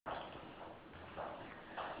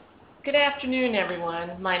Good afternoon,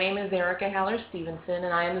 everyone. My name is Erica Haller-Stevenson,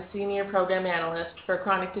 and I am the Senior Program Analyst for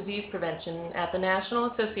Chronic Disease Prevention at the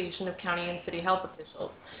National Association of County and City Health Officials.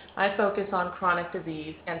 I focus on chronic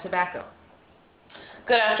disease and tobacco.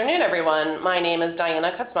 Good afternoon, everyone. My name is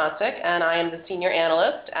Diana Kosmatic, and I am the Senior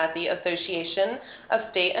Analyst at the Association of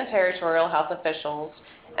State and Territorial Health Officials,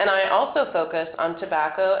 and I also focus on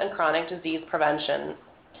tobacco and chronic disease prevention.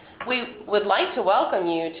 We would like to welcome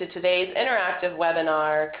you to today's interactive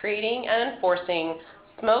webinar, Creating and Enforcing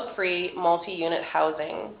Smoke-Free Multi-Unit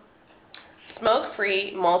Housing.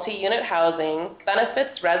 Smoke-free multi-unit housing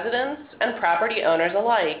benefits residents and property owners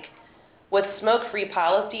alike. With smoke-free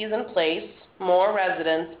policies in place, more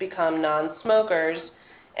residents become non-smokers,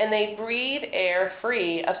 and they breathe air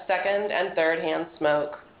free of second and third-hand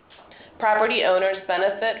smoke. Property owners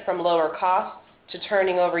benefit from lower costs to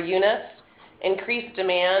turning over units, increased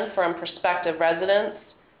demand from prospective residents,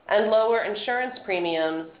 and lower insurance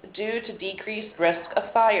premiums due to decreased risk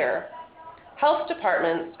of fire. Health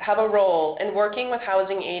departments have a role in working with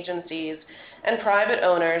housing agencies and private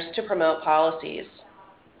owners to promote policies.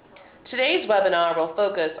 Today's webinar will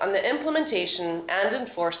focus on the implementation and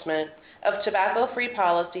enforcement of tobacco-free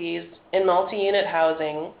policies in multi-unit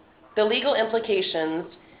housing, the legal implications,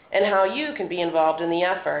 and how you can be involved in the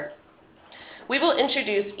effort. We will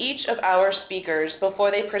introduce each of our speakers before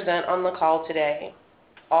they present on the call today.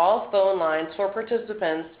 All phone lines for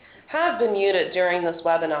participants have been muted during this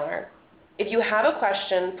webinar. If you have a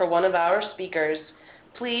question for one of our speakers,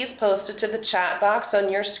 please post it to the chat box on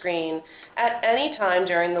your screen at any time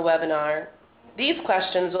during the webinar. These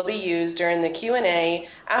questions will be used during the Q&A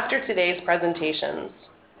after today's presentations.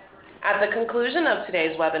 At the conclusion of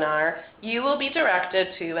today's webinar, you will be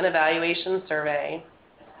directed to an evaluation survey.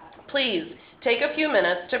 Please take a few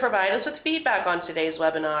minutes to provide us with feedback on today's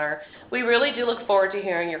webinar. We really do look forward to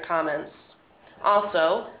hearing your comments.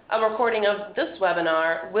 Also, a recording of this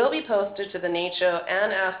webinar will be posted to the NACCHO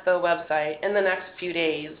and ASTHO website in the next few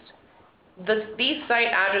days. These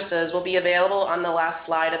site addresses will be available on the last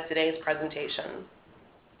slide of today's presentation.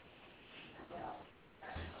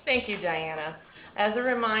 Thank you, Diana. As a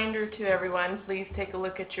reminder to everyone, please take a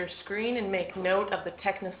look at your screen and make note of the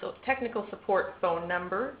technical support phone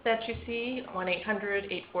number that you see,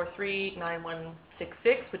 1-800-843-9166,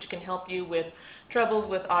 which can help you with troubles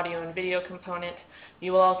with audio and video component.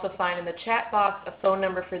 You will also find in the chat box a phone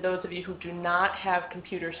number for those of you who do not have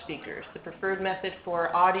computer speakers. The preferred method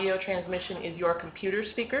for audio transmission is your computer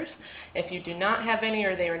speakers. If you do not have any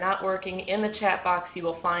or they are not working, in the chat box you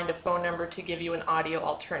will find a phone number to give you an audio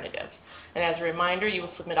alternative. And as a reminder, you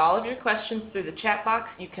will submit all of your questions through the chat box.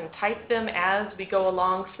 You can type them as we go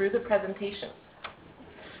along through the presentation.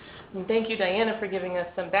 And thank you, Diana, for giving us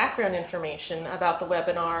some background information about the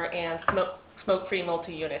webinar and smoke-free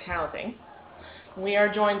multi-unit housing. We are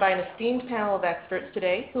joined by an esteemed panel of experts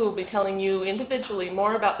today who will be telling you individually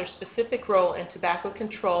more about their specific role in tobacco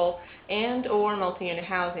control and/or multi-unit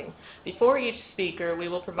housing. Before each speaker, we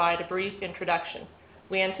will provide a brief introduction.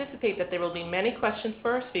 We anticipate that there will be many questions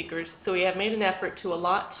for our speakers, so we have made an effort to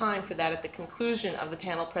allot time for that at the conclusion of the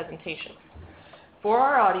panel presentation. For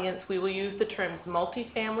our audience, we will use the terms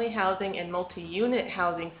multifamily housing and multi-unit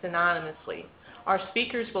housing synonymously. Our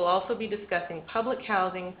speakers will also be discussing public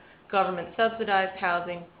housing, government-subsidized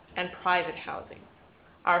housing, and private housing.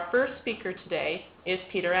 Our first speaker today is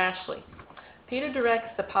Peter Ashley. Peter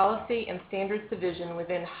directs the Policy and Standards Division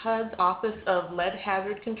within HUD's Office of Lead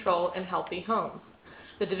Hazard Control and Healthy Homes.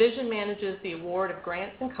 The division manages the award of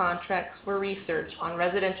grants and contracts for research on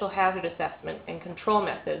residential hazard assessment and control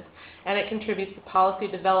methods, and it contributes to policy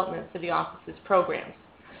development for the office's programs.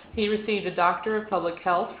 He received a Doctor of Public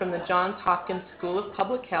Health from the Johns Hopkins School of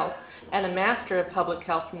Public Health and a Master of Public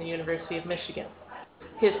Health from the University of Michigan.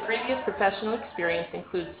 His previous professional experience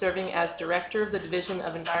includes serving as Director of the Division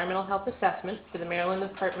of Environmental Health Assessment for the Maryland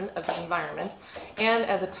Department of the Environment and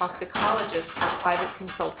as a toxicologist for a private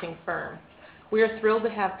consulting firm. We are thrilled to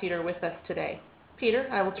have Peter with us today. Peter,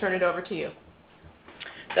 I will turn it over to you.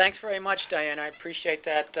 Thanks very much, Diana. I appreciate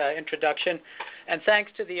that introduction. And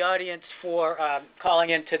thanks to the audience for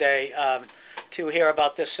calling in today to hear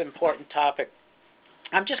about this important topic.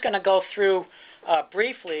 I'm just going to go through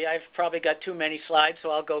briefly. I've probably got too many slides, so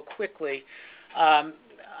I'll go quickly. I'm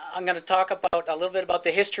going to talk about a little bit about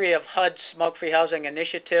the history of HUD's Smoke-Free Housing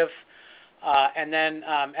Initiative, and then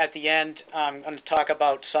at the end, I'm going to talk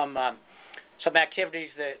about some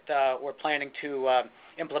activities that we're planning to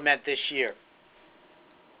implement this year.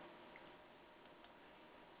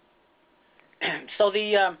 So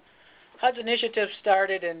the HUD's initiative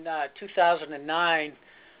started in 2009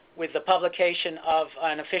 with the publication of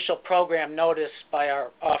an official program notice by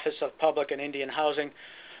our Office of Public and Indian Housing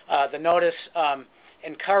The notice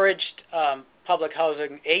encouraged public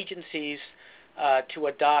housing agencies to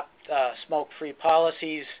adopt smoke-free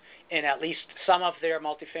policies in at least some of their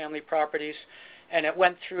multifamily properties, and it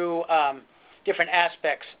went through different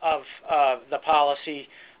aspects of the policy,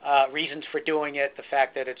 reasons for doing it, the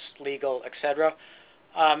fact that it's legal, etc.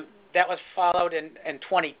 That was followed in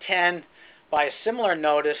 2010 by a similar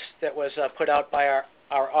notice that was put out by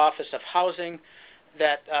our Office of Housing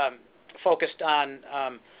that focused on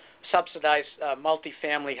subsidized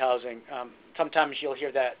multifamily housing. Sometimes you'll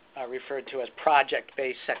hear that referred to as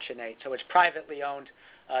project-based Section 8. So it's privately owned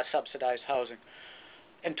subsidized housing.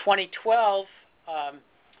 In 2012,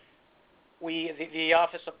 the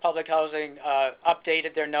Office of Public Housing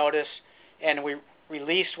updated their notice, and we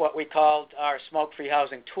released what we called our smoke-free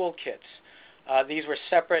housing toolkits. These were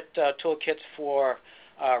separate toolkits for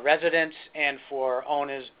residents and for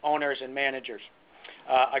owners and managers.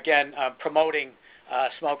 Again, promoting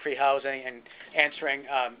smoke-free housing and answering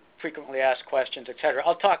frequently asked questions, etc.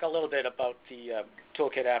 I'll talk a little bit about the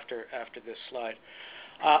toolkit after this slide.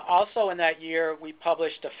 Also in that year, we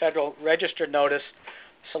published a Federal Register notice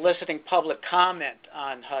soliciting public comment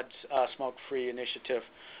on HUD's smoke-free initiative.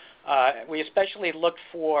 We especially looked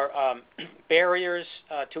for barriers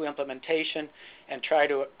to implementation and tried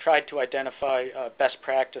to identify best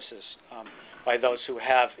practices by those who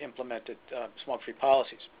have implemented smoke-free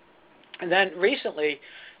policies. And then recently,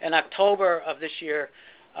 in October of this year,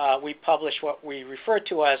 we published what we refer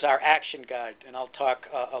to as our action guide, and I'll talk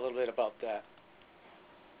a little bit about that.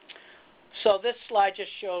 So this slide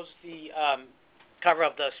just shows the cover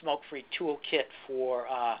of the smoke-free toolkit for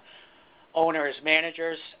owners,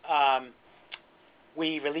 managers.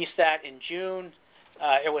 We released that in June.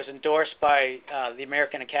 It was endorsed by the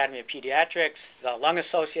American Academy of Pediatrics, the Lung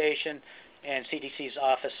Association, and CDC's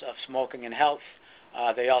Office of Smoking and Health.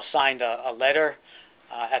 They all signed a letter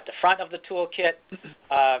at the front of the toolkit.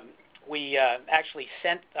 We actually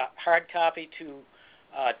sent a hard copy to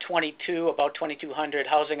about 2,200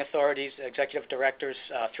 housing authorities, executive directors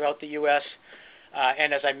throughout the U.S.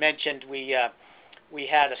 And as I mentioned, we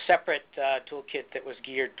had a separate toolkit that was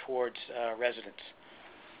geared towards residents.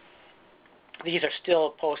 These are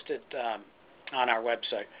still posted on our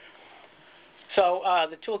website. So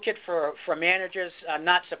the toolkit for managers,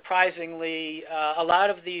 not surprisingly, a lot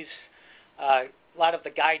of the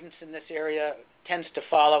guidance in this area tends to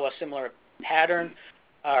follow a similar pattern.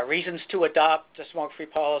 Reasons to adopt the smoke-free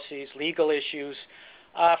policies, legal issues.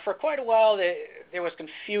 For quite a while, there was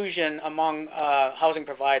confusion among housing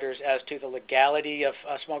providers as to the legality of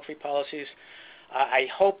smoke-free policies. I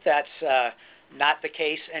hope that's not the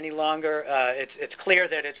case any longer. It's clear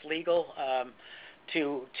that it's legal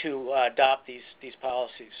to adopt these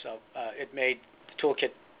policies. So the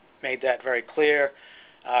toolkit made that very clear.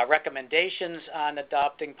 Recommendations on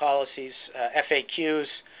adopting policies, FAQs.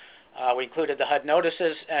 We included the HUD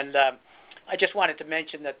notices, and I just wanted to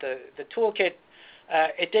mention that the toolkit,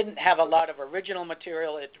 it didn't have a lot of original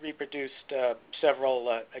material. It reproduced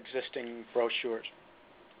several existing brochures.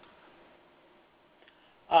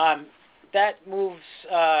 That moves,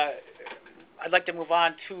 I'd like to move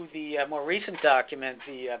on to the more recent document,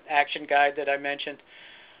 the action guide that I mentioned.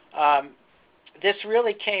 This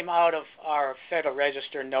really came out of our Federal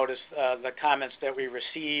Register notice, the comments that we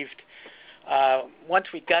received. Once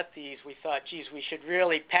we got these, we thought, geez, we should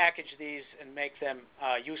really package these and make them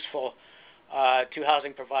useful to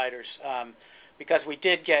housing providers, because we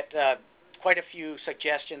did get quite a few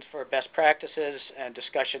suggestions for best practices and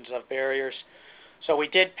discussions of barriers. So we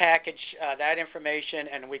did package that information,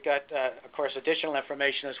 and we got, of course, additional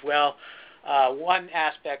information as well. One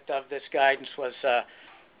aspect of this guidance was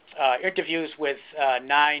interviews with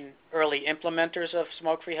 9 early implementers of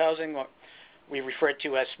smoke-free housing, what we refer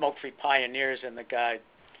to as smoke-free pioneers in the guide.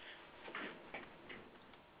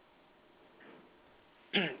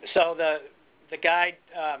 So the guide,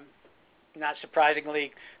 not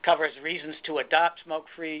surprisingly, covers reasons to adopt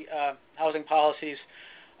smoke-free housing policies.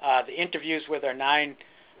 The interviews with our 9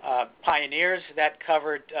 pioneers, that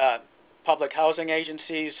covered public housing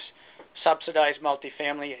agencies, subsidized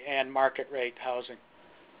multifamily, and market rate housing.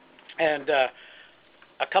 And a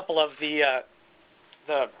couple of the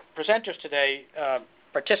presenters today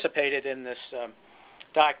participated in this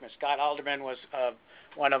document. Scott Alderman was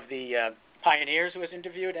one of the pioneers who was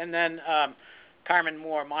interviewed, and then Carmen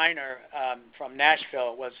Moore Minor from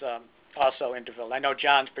Nashville was also interviewed. I know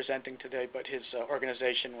John's presenting today, but his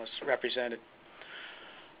organization was represented.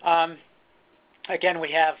 Again,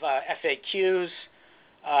 we have FAQs.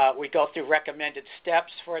 We go through recommended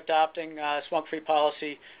steps for adopting smoke-free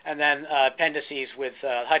policy, and then appendices with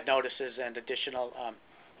HUD notices and additional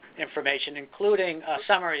information, including a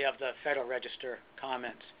summary of the Federal Register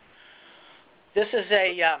comments. This is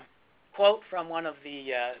a quote from one of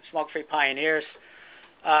the smoke-free pioneers.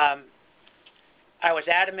 I was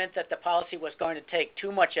adamant that the policy was going to take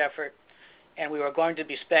too much effort and we were going to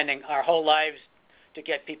be spending our whole lives to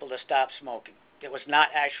get people to stop smoking. It was not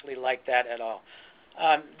actually like that at all.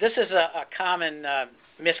 This is a common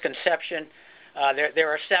misconception. There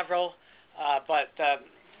are several, but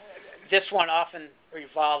this one often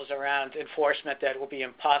revolves around enforcement that will be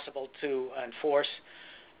impossible to enforce.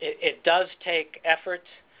 It does take effort,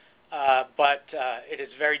 but it is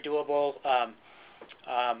very doable.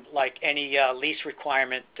 Like any lease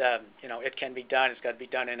requirement, it can be done. It's got to be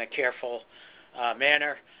done in a careful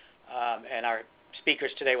manner, and our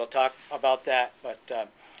speakers today will talk about that. But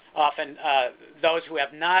often those who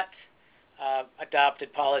have not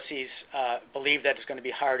adopted policies believe that it's going to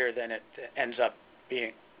be harder than it ends up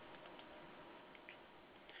being.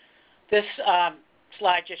 This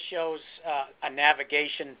slide just shows a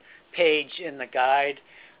navigation page in the guide.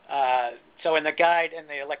 So in the guide, in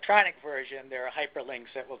the electronic version, there are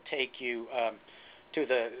hyperlinks that will take you to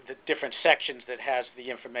the different sections that has the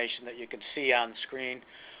information that you can see on the screen.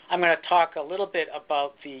 I'm going to talk a little bit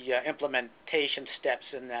about the implementation steps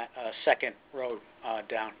in that second row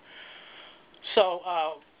down. So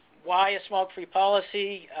why a smoke-free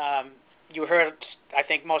policy? You heard, I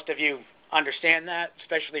think most of you understand that,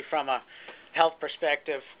 especially from a health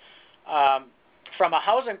perspective. From a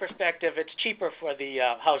housing perspective, it's cheaper for the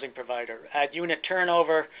housing provider. At unit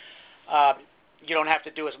turnover, you don't have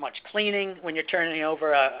to do as much cleaning when you're turning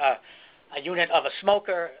over a unit of a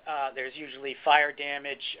smoker. There's usually fire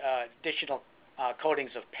damage, additional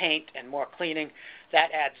coatings of paint, and more cleaning.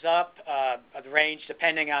 That adds up. The range,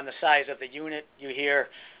 depending on the size of the unit, you hear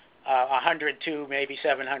 $100 to maybe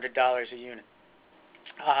 $700 a unit.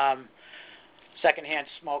 Secondhand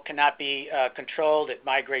smoke cannot be controlled. It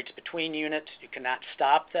migrates between units. You cannot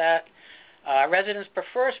stop that. Residents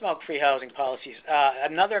prefer smoke-free housing policies.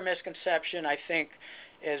 Another misconception, I think,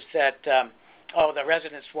 is that the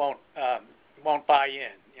residents won't buy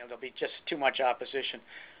in. There'll be just too much opposition.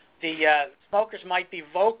 The smokers might be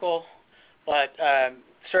vocal, but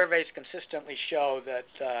surveys consistently show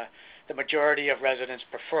that the majority of residents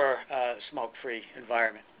prefer a smoke-free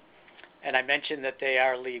environment. And I mentioned that they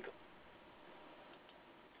are legal.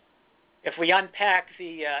 If we unpack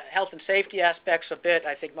the health and safety aspects a bit,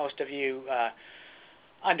 I think most of you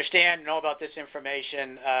understand and know about this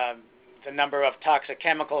information. The number of toxic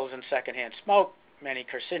chemicals in secondhand smoke, many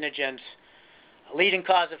carcinogens, a leading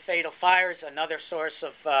cause of fatal fires, another source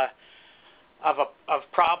of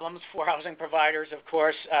problems for housing providers, of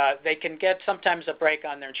course. They can get sometimes a break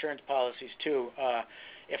on their insurance policies, too,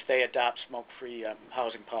 if they adopt smoke-free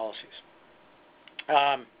housing policies.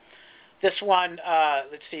 This one,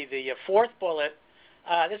 let's see, the fourth bullet,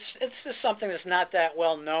 it's just something that's not that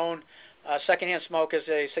well known. Secondhand smoke is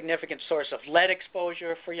a significant source of lead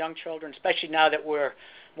exposure for young children, especially now that we're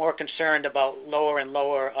more concerned about lower and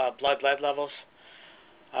lower blood lead levels.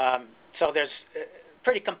 So there's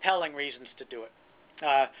pretty compelling reasons to do it.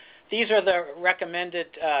 These are the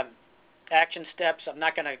recommended action steps. I'm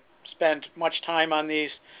not going to spend much time on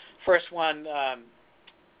these. First one,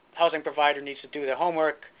 housing provider needs to do their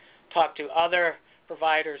homework, talk to other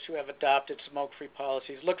providers who have adopted smoke-free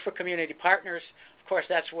policies. Look for community partners. Of course,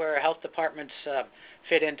 that's where health departments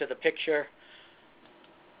fit into the picture.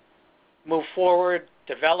 Move forward,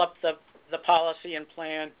 develop the policy and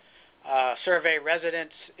plan. Survey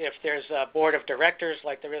residents. If there's a board of directors,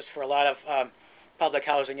 like there is for a lot of public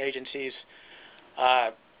housing agencies,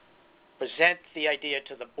 present the idea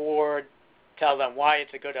to the board, tell them why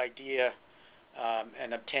it's a good idea,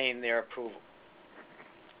 and obtain their approval.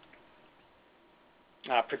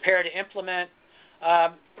 Prepare to implement.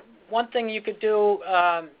 One thing you could do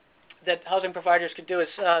that housing providers could do is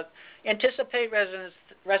anticipate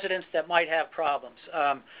residents that might have problems.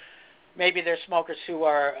 Maybe there's smokers who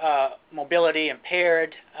are mobility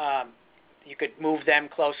impaired. You could move them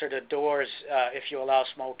closer to doors if you allow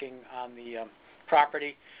smoking on the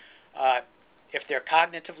property. If they're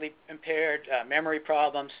cognitively impaired, memory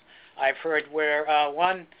problems. I've heard where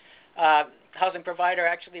one housing provider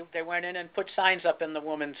actually, they went in and put signs up in the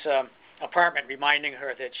woman's apartment reminding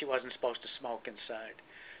her that she wasn't supposed to smoke inside.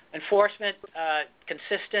 Enforcement,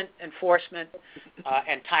 consistent enforcement,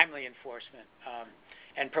 and timely enforcement,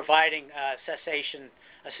 and providing access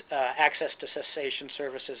to cessation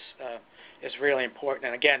services is really important.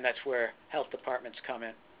 And again, that's where health departments come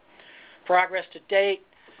in. Progress to date,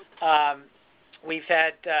 we've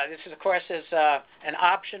had, this is, of course, is an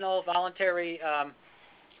optional voluntary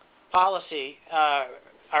policy.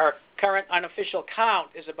 Our current unofficial count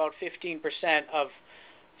is about 15% of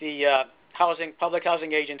the public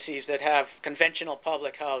housing agencies that have conventional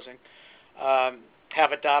public housing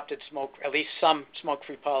have adopted at least some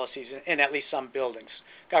smoke-free policies in at least some buildings,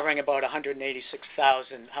 covering about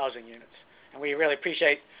 186,000 housing units. And we really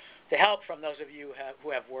appreciate the help from those of you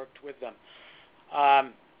who have worked with them.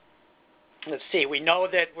 Let's see, we know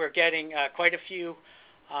that we're getting quite a few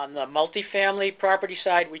on the multifamily property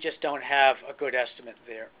side. We just don't have a good estimate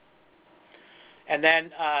there. And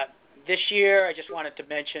then this year, I just wanted to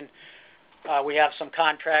mention, we have some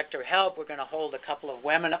contractor help. We're going to hold a couple of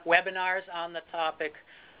webinars on the topic.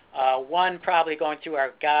 One probably going through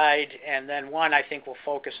our guide, and then one I think will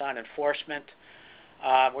focus on enforcement.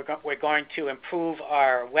 We're going to improve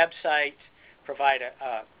our website, provide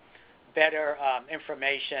better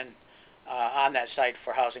information on that site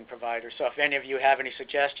for housing providers. So if any of you have any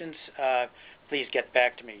suggestions, please get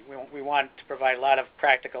back to me. We want to provide a lot of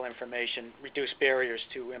practical information, reduce barriers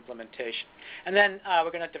to implementation. And then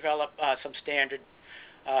we're going to develop some standard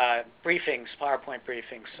briefings, PowerPoint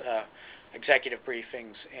briefings, executive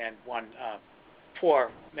briefings, and one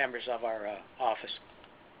for members of our office.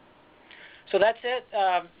 So that's it.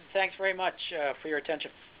 Thanks very much for your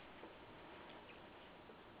attention.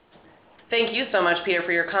 Thank you so much, Peter,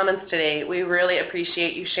 for your comments today. We really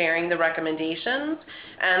appreciate you sharing the recommendations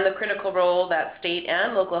and the critical role that state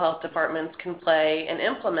and local health departments can play in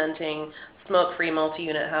implementing smoke-free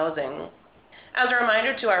multi-unit housing. As a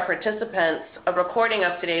reminder to our participants, a recording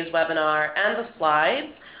of today's webinar and the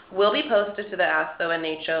slides will be posted to the ASTHO and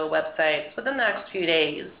NACCHO websites within the next few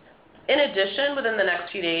days. In addition, within the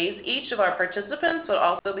next few days, each of our participants will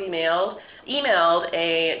also be emailed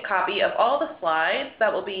a copy of all the slides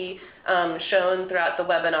that will be shown throughout the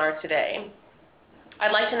webinar today.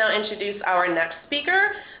 I'd like to now introduce our next speaker,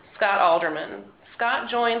 Scott Alderman. Scott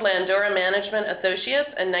joined Landura Management Associates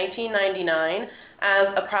in 1999 as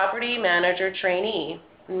a property manager trainee.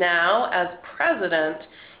 Now, as president,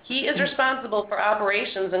 he is responsible for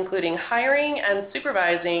operations including hiring and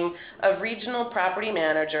supervising of regional property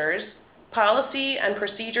managers, policy and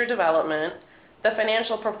procedure development, the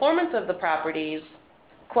financial performance of the properties,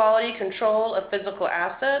 quality control of physical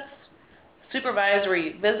assets,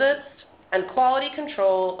 supervisory visits, and quality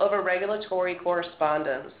control over regulatory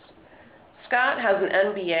correspondence. Scott has an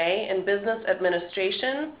MBA in Business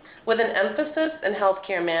Administration with an emphasis in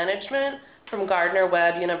healthcare management from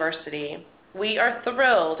Gardner-Webb University. We are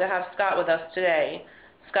thrilled to have Scott with us today.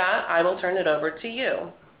 Scott, I will turn it over to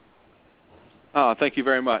you. Thank you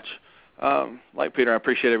very much. Like Peter, I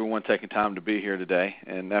appreciate everyone taking time to be here today.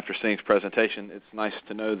 And after seeing his presentation, it's nice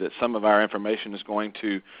to know that some of our information is going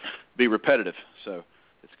to be repetitive. So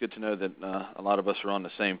it's good to know that a lot of us are on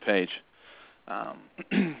the same page.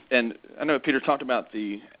 And I know Peter talked about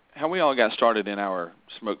how we all got started in our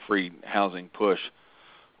smoke-free housing push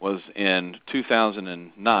was in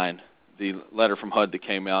 2009. The letter from HUD that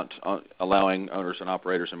came out allowing owners and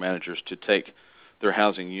operators and managers to take their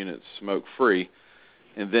housing units smoke-free.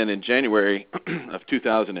 And then in January of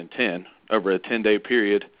 2010, over a 10-day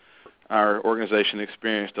period, our organization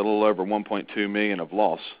experienced a little over $1.2 million of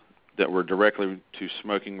loss that were directly to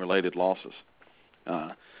smoking-related losses.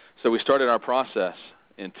 So we started our process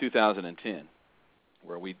in 2010,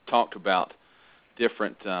 where we talked about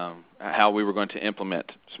different how we were going to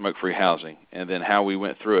implement smoke-free housing, and then how we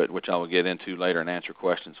went through it, which I will get into later and answer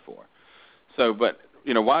questions for. So, but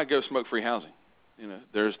why go smoke-free housing?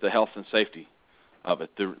 There's the health and safety of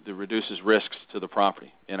it. It reduces risks to the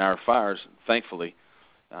property. In our fires, thankfully,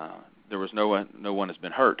 there was no one has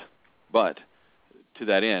been hurt. But to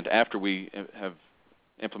that end, after we have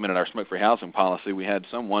implemented our smoke-free housing policy, we had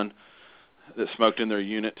someone that smoked in their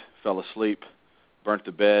unit, fell asleep, burnt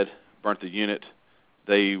the bed, burnt the unit.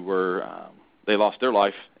 They lost their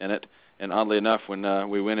life in it. And oddly enough, when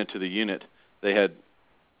we went into the unit, they had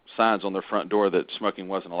signs on their front door that smoking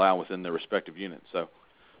wasn't allowed within their respective units. So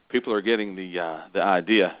people are getting the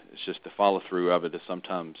idea. It's just the follow-through of it is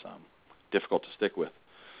sometimes difficult to stick with.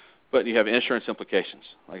 But you have insurance implications.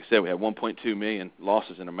 Like I said, we have 1.2 million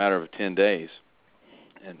losses in a matter of 10 days.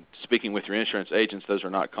 And speaking with your insurance agents, those are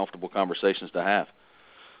not comfortable conversations to have.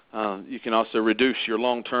 You can also reduce your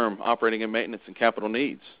long-term operating and maintenance and capital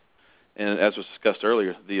needs. And as was discussed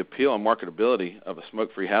earlier, the appeal and marketability of a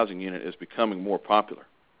smoke-free housing unit is becoming more popular.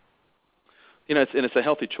 It's a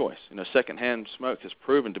healthy choice. Secondhand smoke has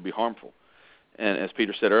proven to be harmful. And as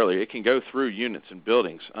Peter said earlier, it can go through units and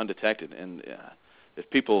buildings undetected. And if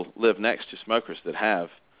people live next to smokers that have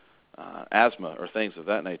asthma or things of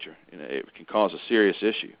that nature, it can cause a serious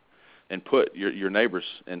issue and put your neighbors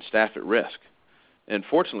and staff at risk. And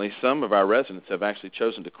fortunately, some of our residents have actually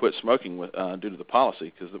chosen to quit smoking due to the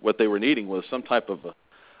policy, because what they were needing was some type of a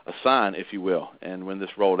sign, if you will. And when this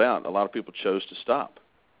rolled out, a lot of people chose to stop.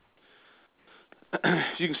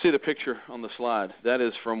 You can see the picture on the slide. That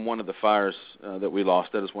is from one of the fires that we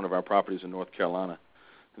lost. That is one of our properties in North Carolina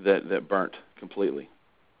that burnt completely.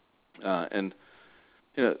 And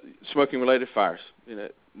smoking-related fires,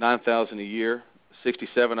 9,000 a year,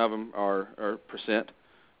 67 of them are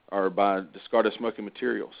by discarded smoking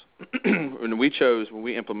materials. And when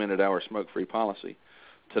we implemented our smoke-free policy,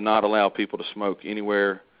 to not allow people to smoke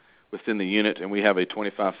anywhere within the unit, and we have a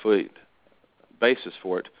 25-foot basis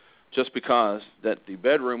for it, just because that the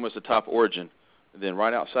bedroom was the top origin, and then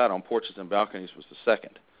right outside on porches and balconies was the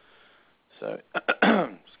second. So,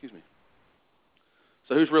 excuse me.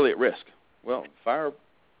 So who's really at risk? Well, fire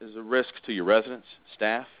is a risk to your residents,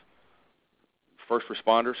 staff, first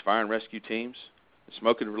responders, fire and rescue teams.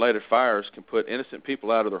 Smoking-related fires can put innocent people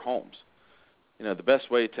out of their homes. The best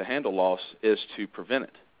way to handle loss is to prevent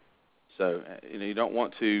it. So, you don't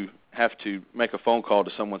want to have to make a phone call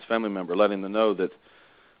to someone's family member letting them know that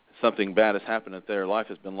something bad has happened, that their life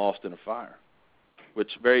has been lost in a fire,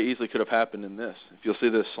 which very easily could have happened in this. If you'll see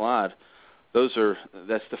this slide, that's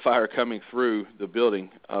the fire coming through the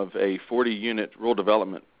building of a 40-unit rural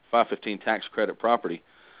development 515 tax credit property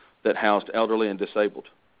that housed elderly and disabled.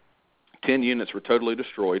 10 units were totally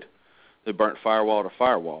destroyed. They burnt firewall to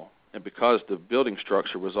firewall. And because the building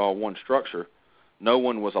structure was all one structure, no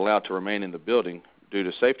one was allowed to remain in the building due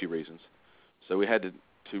to safety reasons. So we had to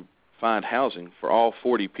find housing for all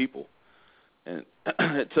 40 people. And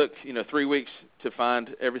it took 3 weeks to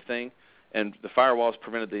find everything, and the firewalls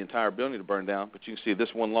prevented the entire building to burn down. But you can see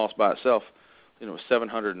this one loss by itself, was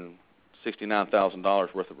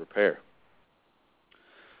 $769,000 worth of repair.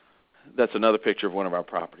 That's another picture of one of our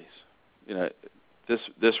properties.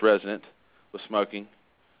 This resident was smoking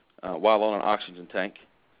while on an oxygen tank.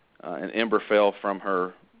 An ember fell from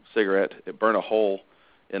her cigarette. It burned a hole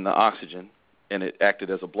in the oxygen, and it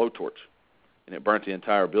acted as a blowtorch, and it burnt the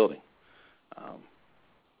entire building. So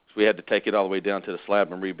we had to take it all the way down to the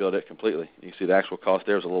slab and rebuild it completely. You can see the actual cost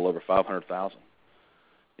there is a little over $500,000.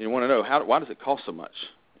 You want to know why does it cost so much?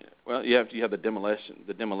 Well, you have the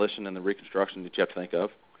demolition and the reconstruction that you have to think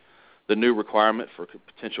of, the new requirement for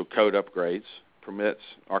potential code upgrades, permits,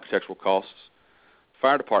 architectural costs,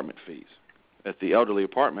 fire department fees. At the elderly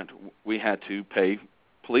apartment, we had to pay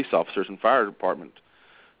police officers and fire departments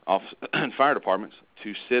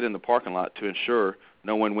to sit in the parking lot to ensure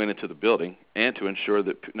no one went into the building, and to ensure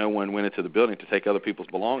that no one went into the building to take other people's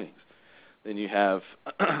belongings. Then you have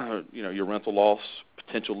your rental loss,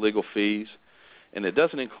 potential legal fees, and it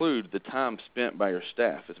doesn't include the time spent by your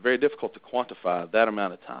staff. It's very difficult to quantify that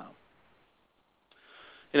amount of time.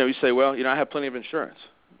 You say, well, I have plenty of insurance.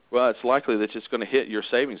 Well, it's likely that it's going to hit your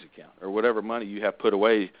savings account or whatever money you have put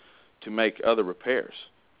away to make other repairs.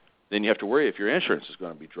 Then you have to worry if your insurance is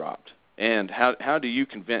going to be dropped. And how do you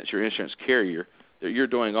convince your insurance carrier that you're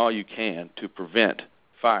doing all you can to prevent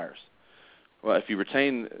fires? Well, if you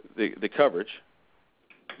retain the coverage,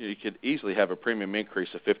 you could easily have a premium increase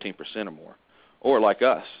of 15% or more. Or like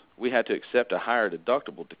us, we had to accept a higher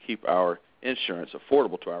deductible to keep our insurance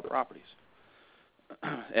affordable to our properties.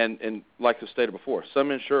 And like I stated before,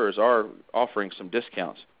 some insurers are offering some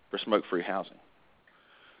discounts for smoke-free housing.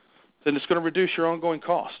 Then it's going to reduce your ongoing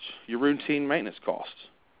costs, your routine maintenance costs.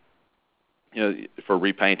 For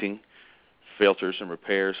repainting, filters and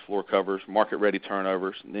repairs, floor covers, market-ready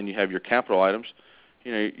turnovers. And then you have your capital items,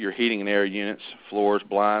 your heating and air units, floors,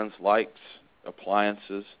 blinds, lights,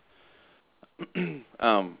 appliances. And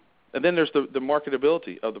then there's the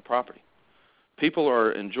marketability of the property. People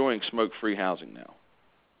are enjoying smoke-free housing now.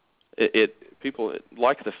 People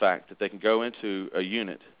like the fact that they can go into a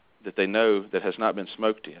unit that they know that has not been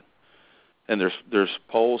smoked in. And there's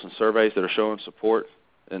polls and surveys that are showing support.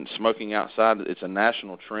 And smoking outside, it's a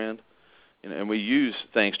national trend. And we use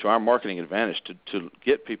things to our marketing advantage to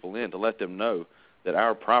get people in, to let them know that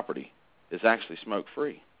our property is actually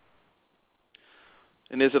smoke-free.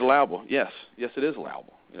 And is it allowable? Yes, it is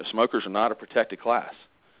allowable. Smokers are not a protected class.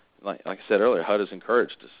 Like I said earlier, HUD has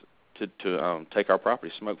encouraged us to take our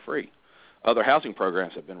property smoke-free. Other housing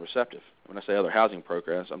programs have been receptive. When I say other housing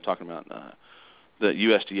programs, I'm talking about the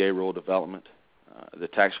USDA rural development, the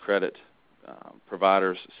tax credit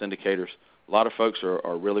providers, syndicators. A lot of folks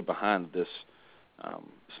are really behind this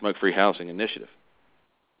smoke-free housing initiative.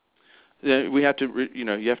 We have to,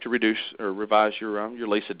 you have to reduce or revise your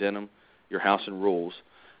lease addendum, your house and rules,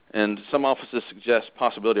 and some offices suggest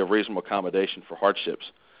possibility of reasonable accommodation for hardships.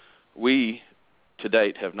 We, to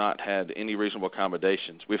date, have not had any reasonable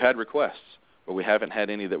accommodations. We've had requests, but we haven't had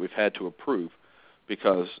any that we've had to approve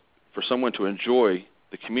because for someone to enjoy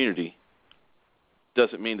the community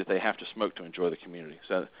doesn't mean that they have to smoke to enjoy the community.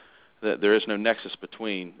 So that there is no nexus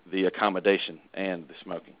between the accommodation and the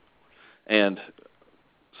smoking. And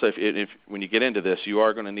so if when you get into this, you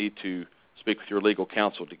are going to need to speak with your legal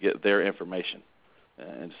counsel to get their information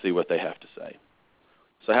and see what they have to say.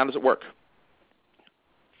 So how does it work?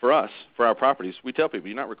 For us, for our properties, we tell people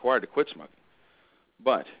you're not required to quit smoking,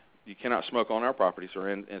 but you cannot smoke on our properties or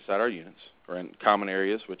inside our units or in common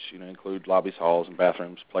areas, which include lobbies, halls, and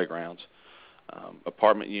bathrooms, playgrounds,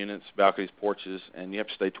 apartment units, balconies, porches, and you have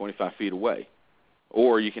to stay 25 feet away.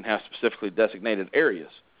 Or you can have specifically designated areas,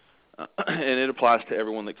 and it applies to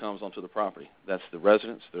everyone that comes onto the property. That's the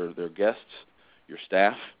residents, their guests, your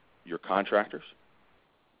staff, your contractors.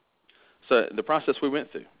 So the process we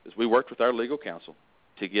went through is we worked with our legal counsel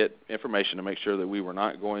to get information to make sure that we were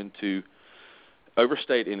not going to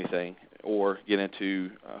overstate anything or get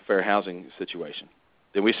into a fair housing situation.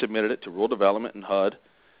 Then we submitted it to Rural Development and HUD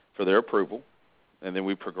for their approval, and then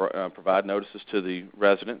we provide notices to the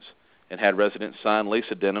residents and had residents sign lease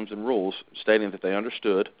addendums and rules stating that they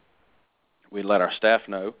understood. We let our staff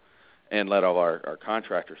know and let all our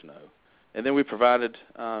contractors know. And then we provided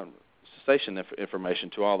cessation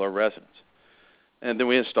information to all our residents. And then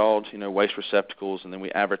we installed, waste receptacles, and then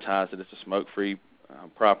we advertised that it's a smoke-free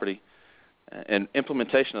property. And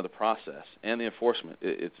implementation of the process and the enforcement,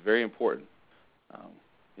 it's very important.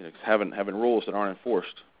 Having rules that aren't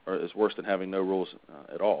enforced is worse than having no rules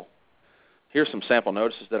at all. Here's some sample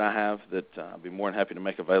notices that I have that I'd be more than happy to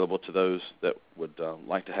make available to those that would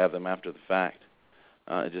like to have them after the fact.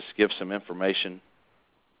 It just gives some information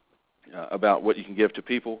about what you can give to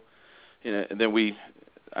people. And then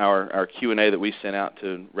our Q&A that we sent out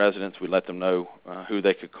to residents, we let them know who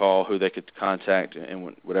they could call, who they could contact,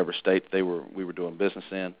 in whatever state we were doing business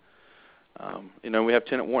in. We have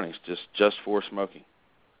tenant warnings just for smoking.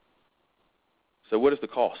 So what is the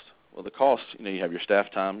cost? Well, the cost, you have your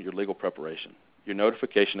staff time, your legal preparation, your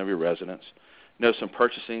notification of your residents, some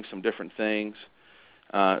purchasing, some different things.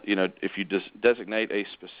 If you designate a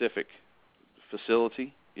specific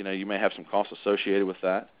facility, you may have some costs associated with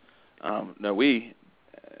that. No, we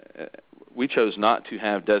chose not to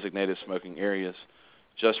have designated smoking areas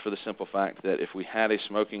just for the simple fact that if we had a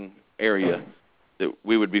smoking area, that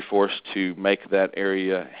we would be forced to make that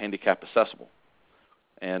area handicap accessible.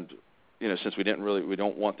 And since we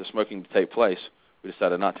don't want the smoking to take place, we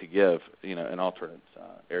decided not to give an alternate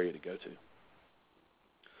area to go to.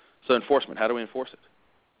 So enforcement, how do we enforce it?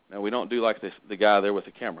 Now, we don't do like the guy there with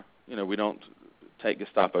the camera. We don't take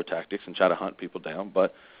Gestapo tactics and try to hunt people down,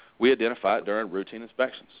 but we identify it during routine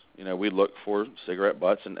inspections. We look for cigarette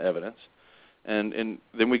butts and evidence, and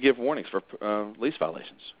then we give warnings for lease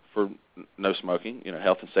violations, for no smoking,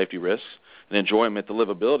 health and safety risks, and enjoyment, the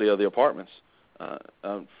livability of the apartments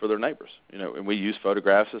for their neighbors. And we use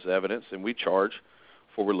photographs as evidence, and we charge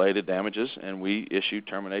for related damages, and we issue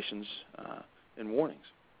terminations and warnings.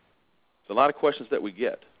 There's a lot of questions that we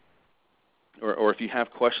get, or if you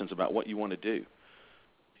have questions about what you want to do,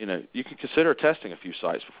 you can consider testing a few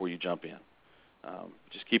sites before you jump in.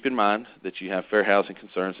 Just keep in mind that you have fair housing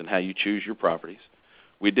concerns in how you choose your properties.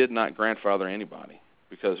 We did not grandfather anybody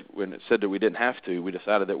because when it said that we didn't have to, we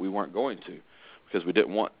decided that we weren't going to because we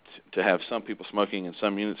didn't want to have some people smoking in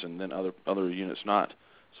some units and then other units not.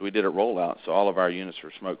 So we did a rollout so all of our units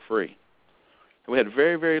were smoke-free. And we had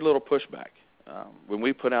very, very little pushback. When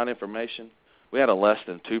we put out information, we had a less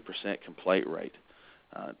than 2% complaint rate.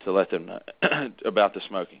 To let them know about the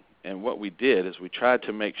smoking. And what we did is we tried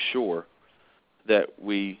to make sure that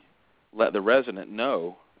we let the resident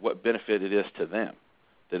know what benefit it is to them,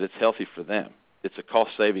 that it's healthy for them. It's a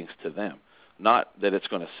cost savings to them, not that it's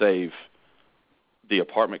going to save the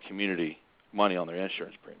apartment community money on their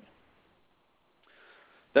insurance premium.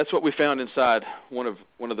 That's what we found inside one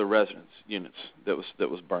of the residents' units that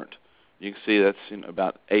was burnt. You can see that's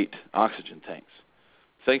about 8 oxygen tanks.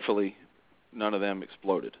 Thankfully, none of them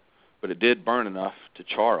exploded, but it did burn enough to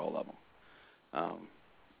char all of them.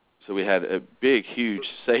 So we had a big, huge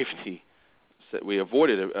safety. We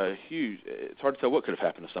avoided a huge. It's hard to tell what could have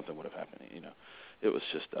happened if something would have happened. It was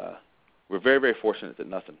just. We're very, very fortunate that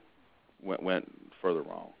nothing went further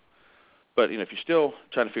wrong. But if you're still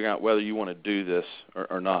trying to figure out whether you want to do this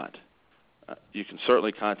or not, you can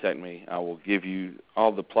certainly contact me. I will give you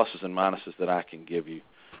all the pluses and minuses that I can give you,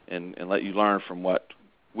 and let you learn from what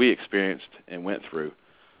we experienced and went through,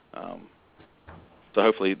 so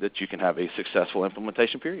hopefully that you can have a successful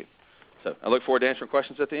implementation period. So I look forward to answering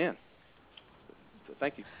questions at the end. So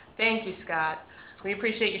thank you. Thank you, Scott. We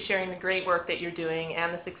appreciate you sharing the great work that you're doing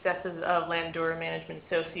and the successes of Landura Management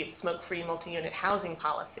Associates' smoke-free multi-unit housing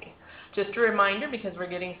policy. Just a reminder, because we're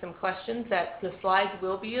getting some questions, that the slides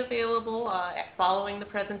will be available following the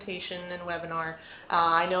presentation and webinar.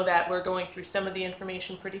 I know that we're going through some of the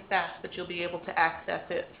information pretty fast, but you'll be able to access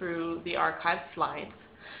it through the archived slides.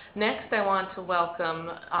 Next, I want to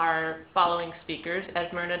welcome our following speakers,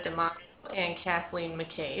 Esmeralda DeMasso and Kathleen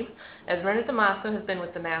McCabe. Esmeralda DeMasso has been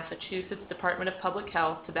with the Massachusetts Department of Public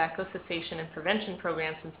Health Tobacco Cessation and Prevention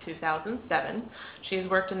Program since 2007. She has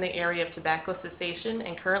worked in the area of tobacco cessation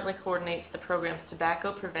and currently coordinates the program's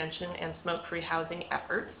tobacco prevention and smoke-free housing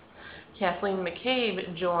efforts. Kathleen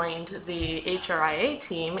McCabe joined the HRIA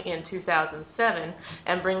team in 2007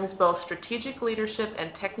 and brings both strategic leadership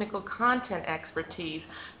and technical content expertise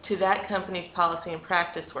to that company's policy and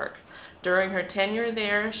practice work. During her tenure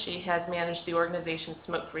there, she has managed the organization's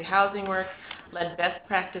smoke-free housing work, led best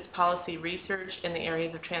practice policy research in the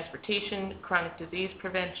areas of transportation, chronic disease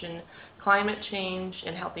prevention, climate change,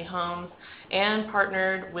 and healthy homes, and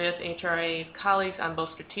partnered with HRIA's colleagues on both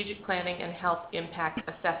strategic planning and health impact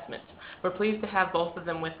assessment. We're pleased to have both of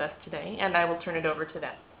them with us today, and I will turn it over to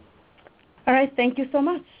them. All right, thank you so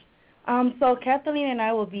much. So Kathleen and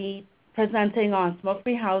I will be presenting on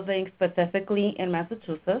smoke-free housing specifically in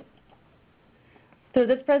Massachusetts. Through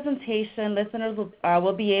this presentation, listeners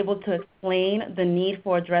will be able to explain the need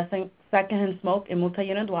for addressing secondhand smoke in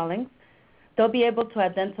multi-unit dwellings. They'll be able to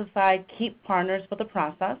identify key partners for the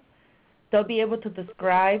process. They'll be able to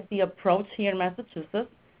describe the approach here in Massachusetts.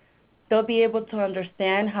 They'll be able to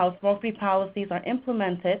understand how smoke-free policies are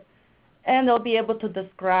implemented, and they'll be able to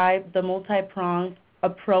describe the multi-pronged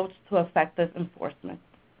approach to effective enforcement.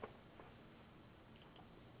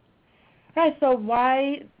 All right, so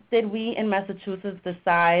why did we in Massachusetts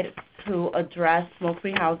decide to address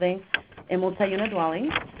smoke-free housing in multi-unit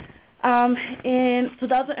dwellings? In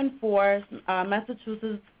 2004,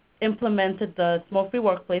 Massachusetts implemented the smoke-free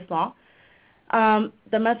workplace law.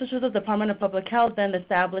 The Massachusetts Department of Public Health then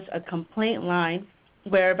established a complaint line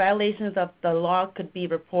where violations of the law could be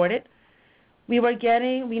reported. We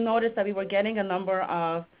noticed that we were getting a number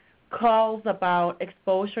of calls about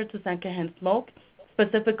exposure to secondhand smoke,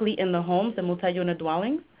 specifically in the homes and multi-unit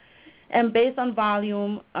dwellings. And based on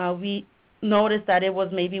volume, we noticed that it was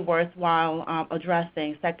maybe worthwhile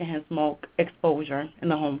addressing secondhand smoke exposure in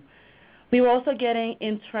the home. We were also getting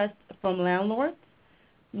interest from landlords.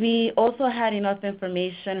 We also had enough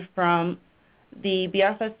information from the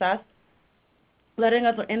BFSS letting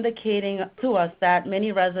us or indicating to us that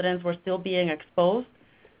many residents were still being exposed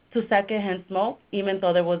to secondhand smoke, even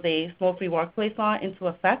though there was a smoke-free workplace law into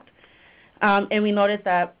effect. And we noticed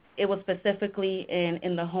that it was specifically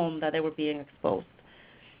in the home that they were being exposed.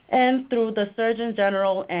 And through the Surgeon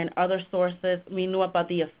General and other sources, we knew about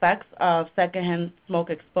the effects of secondhand smoke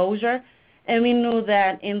exposure, and we knew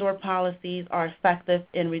that indoor policies are effective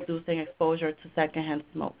in reducing exposure to secondhand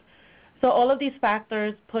smoke. So all of these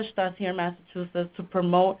factors pushed us here in Massachusetts to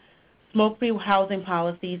promote smoke-free housing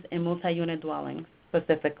policies in multi-unit dwellings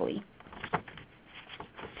specifically.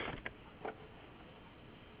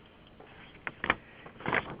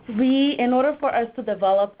 In order for us to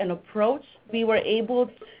develop an approach, we were able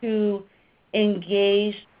to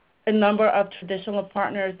engage a number of traditional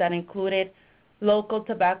partners that included local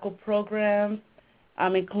tobacco programs,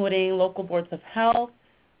 including local boards of health.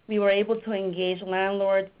 We were able to engage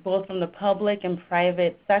landlords both from the public and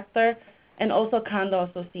private sector, and also condo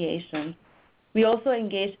associations. We also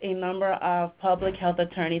engaged a number of public health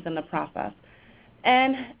attorneys in the process.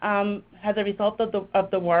 And as a result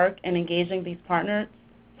of the work and engaging these partners,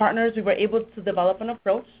 we were able to develop an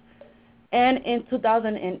approach. And in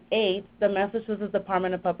 2008, the Massachusetts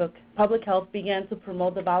Department of Public Health began to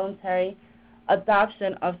promote the voluntary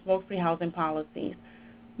adoption of smoke-free housing policies.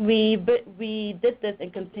 We did this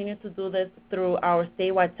and continue to do this through our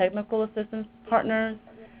statewide technical assistance partners.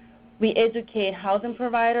 We educate housing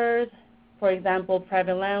providers, for example,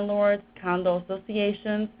 private landlords, condo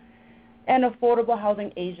associations, and affordable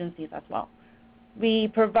housing agencies as well. We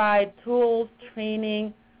provide tools,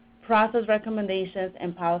 training, process recommendations,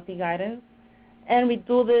 and policy guidance. And we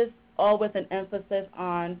do this all with an emphasis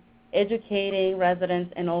on educating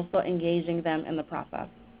residents and also engaging them in the process.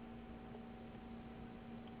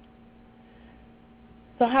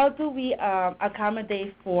 So how do we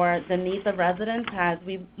accommodate for the needs of residents as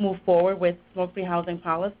we move forward with smoke-free housing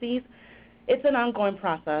policies? It's an ongoing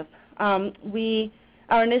process.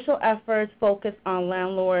 Our initial efforts focus on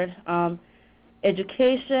landlord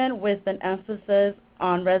education with an emphasis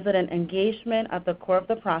on resident engagement at the core of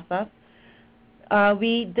the process.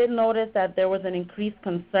 We did notice that there was an increased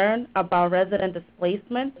concern about resident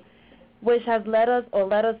displacement, which has led us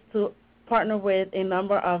to partner with a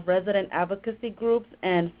number of resident advocacy groups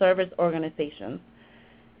and service organizations.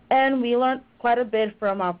 And we learned quite a bit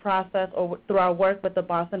from our process or through our work with the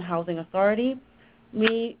Boston Housing Authority.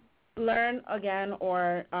 We learned again,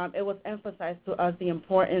 or it was emphasized to us, the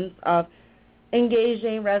importance of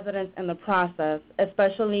engaging residents in the process,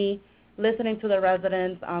 especially listening to the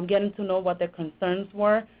residents, getting to know what their concerns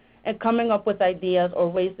were, and coming up with ideas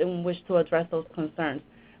or ways in which to address those concerns.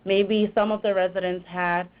 Maybe some of the residents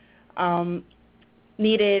had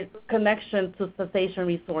needed connection to cessation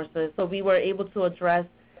resources, so we were able to address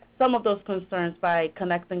some of those concerns by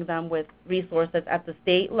connecting them with resources at the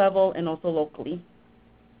state level and also locally.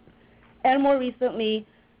 And more recently,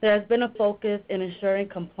 there has been a focus in ensuring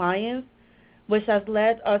compliance, which has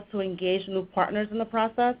led us to engage new partners in the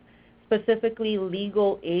process, specifically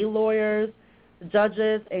legal aid lawyers,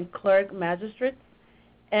 judges, and clerk magistrates,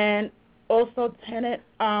 and also tenant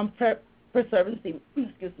preservancy,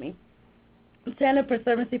 tenant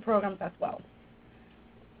preservancy programs as well.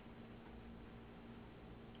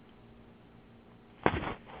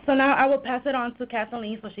 So now I will pass it on to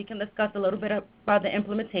Kathleen so she can discuss a little bit about the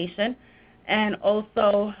implementation and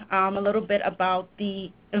also a little bit about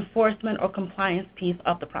the enforcement or compliance piece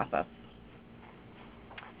of the process.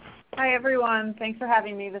 Hi everyone, thanks for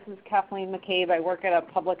having me. This is Kathleen McCabe. I work at a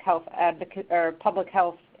public health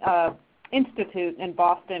institute in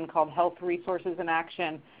Boston called Health Resources in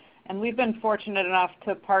Action, and we've been fortunate enough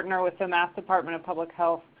to partner with the Mass Department of Public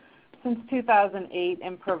Health since 2008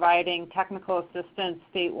 in providing technical assistance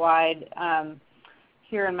statewide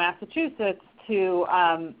here in Massachusetts to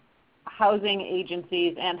housing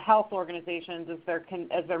agencies and health organizations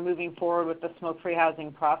as they're moving forward with the smoke-free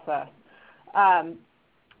housing process.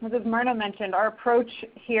 As Myrna mentioned, our approach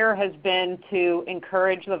here has been to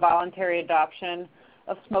encourage the voluntary adoption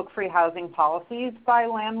of smoke-free housing policies by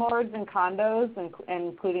landlords and condos,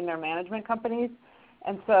 including their management companies.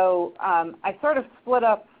 And so I sort of split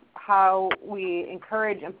up how we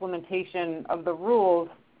encourage implementation of the rules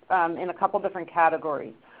in a couple different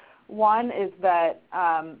categories. One is that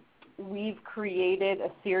we've created a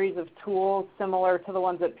series of tools similar to the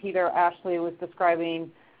ones that Peter Ashley was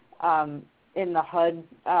describing in the HUD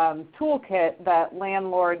toolkit that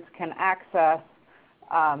landlords can access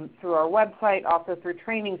through our website, also through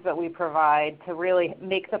trainings that we provide to really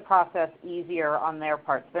make the process easier on their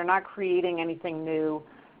parts. They're not creating anything new.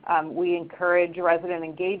 We encourage resident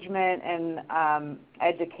engagement and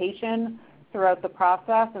education throughout the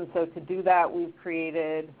process, and so to do that we've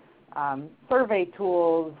created survey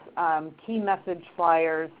tools, key message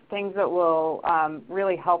flyers, things that will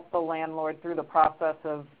really help the landlord through the process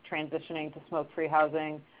of transitioning to smoke-free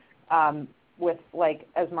housing with, like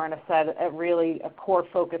as Myrna said, a core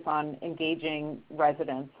focus on engaging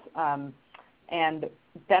residents and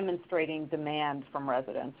demonstrating demand from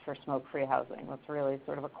residents for smoke-free housing. That's really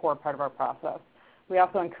sort of a core part of our process. We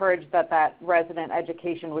also encourage that resident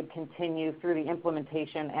education would continue through the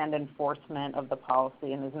implementation and enforcement of the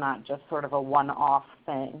policy and is not just sort of a one-off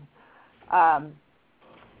thing.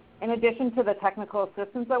 In addition to the technical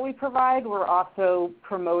assistance that we provide, we're also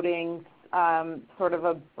promoting sort of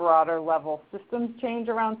a broader level systems change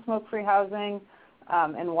around smoke-free housing.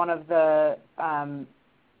 And one of the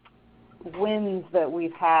wins that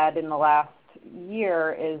we've had in the last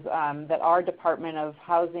year is that our Department of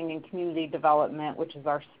Housing and Community Development, which is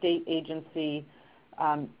our state agency,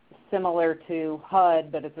 similar to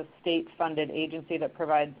HUD, but it's a state-funded agency that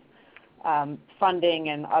provides funding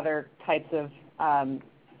and other types of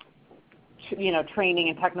training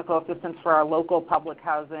and technical assistance for our local public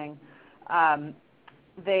housing.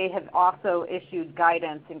 They have also issued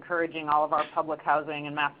guidance encouraging all of our public housing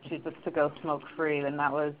in Massachusetts to go smoke-free, and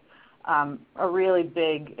that was a really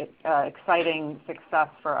big, exciting success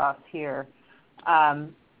for us here.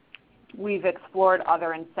 We've explored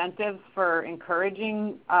other incentives for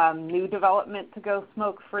encouraging new development to go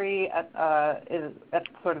smoke-free at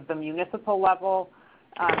sort of the municipal level.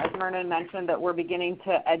 As Myrna mentioned, that we're beginning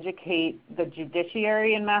to educate the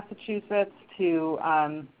judiciary in Massachusetts to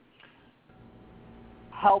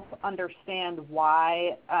help understand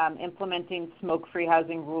why implementing smoke-free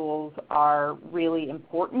housing rules are really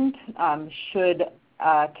important should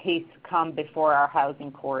a case come before our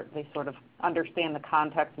housing court. They sort of understand the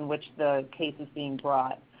context in which the case is being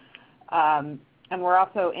brought. And we're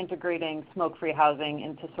also integrating smoke-free housing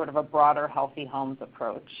into sort of a broader healthy homes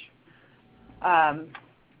approach.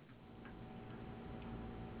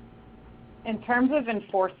 In terms of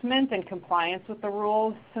enforcement and compliance with the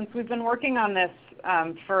rules, since we've been working on this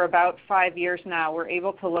for about 5 years now, we're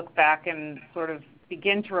able to look back and sort of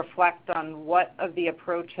begin to reflect on what of the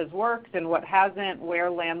approach has worked and what hasn't, where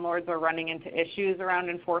landlords are running into issues around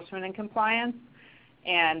enforcement and compliance.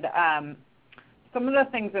 And some of the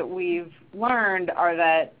things that we've learned are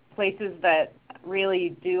that places that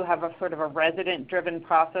really do have a sort of a resident-driven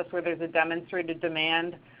process where there's a demonstrated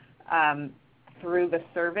demand through the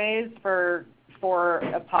surveys for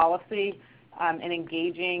a policy, and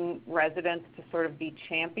engaging residents to sort of be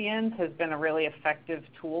champions has been a really effective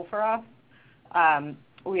tool for us.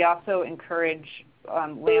 We also encourage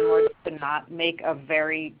landlords to not make a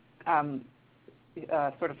very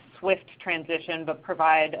sort of swift transition, but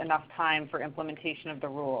provide enough time for implementation of the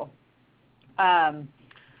rule.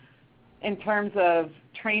 In terms of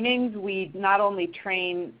trainings, we not only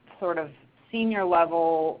train sort of senior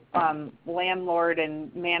level landlord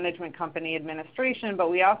and management company administration,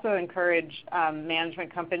 but we also encourage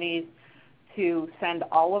management companies to send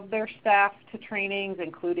all of their staff to trainings,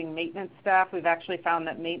 including maintenance staff. We've actually found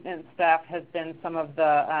that maintenance staff has been some of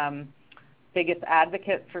the biggest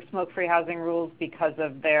advocates for smoke-free housing rules because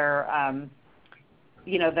of their,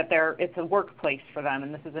 it's a workplace for them,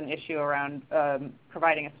 and this is an issue around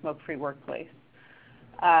providing a smoke-free workplace.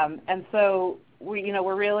 And so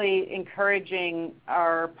we're really encouraging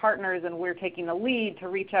our partners, and we're taking the lead to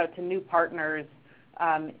reach out to new partners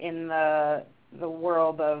in the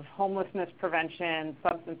world of homelessness prevention,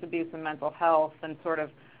 substance abuse, and mental health, and sort of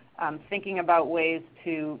thinking about ways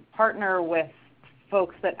to partner with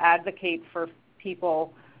folks that advocate for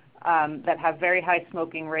people that have very high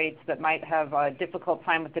smoking rates, that might have a difficult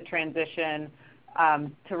time with the transition,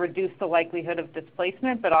 to reduce the likelihood of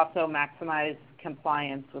displacement, but also maximize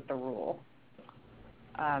compliance with the rule.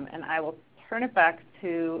 And I will turn it back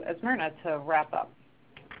to Esmerna to wrap up.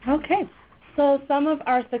 Okay. So some of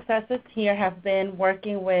our successes here have been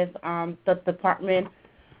working with the Department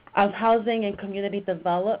of Housing and Community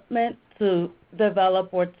Development to develop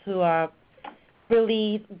or to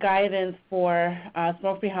release guidance for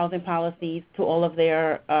smoke-free housing policies to all of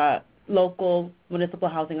their local municipal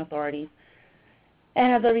housing authorities.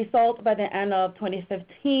 And as a result, by the end of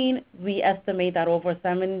 2015, we estimate that over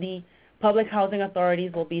 70 public housing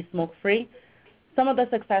authorities will be smoke-free. Some of the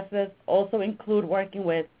successes also include working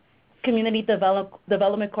with community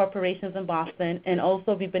development corporations in Boston, and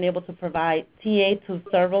also we've been able to provide TA to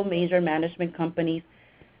several major management companies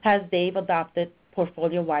as they've adopted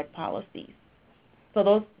portfolio-wide policies.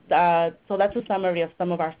 So that's a summary of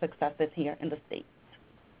some of our successes here in the state.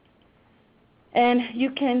 And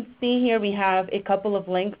you can see here we have a couple of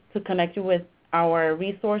links to connect you with our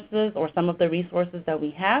resources or some of the resources that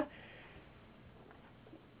we have.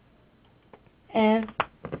 And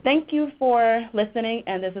thank you for listening,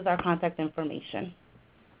 and this is our contact information.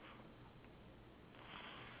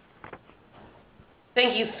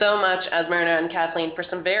 Thank you so much, Esmerna and Kathleen, for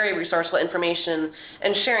some very resourceful information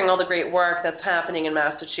and sharing all the great work that's happening in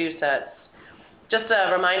Massachusetts. Just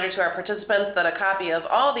a reminder to our participants that a copy of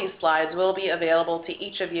all these slides will be available to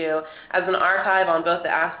each of you as an archive on both the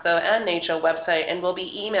ASTHO and NACCHO website and will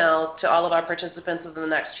be emailed to all of our participants within the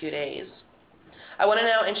next few days. I want to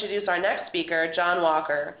now introduce our next speaker, John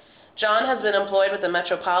Walker. John has been employed with the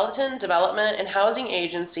Metropolitan Development and Housing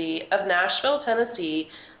Agency of Nashville, Tennessee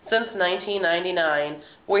since 1999,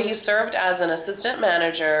 where he served as an assistant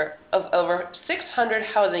manager of over 600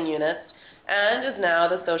 housing units and is now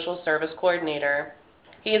the social service coordinator.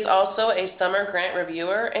 He is also a summer grant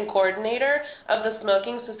reviewer and coordinator of the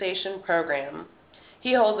Smoking Cessation Program.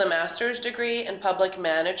 He holds a master's degree in public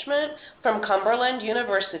management from Cumberland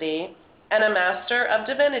University and a Master of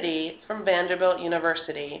Divinity from Vanderbilt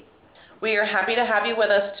University. We are happy to have you with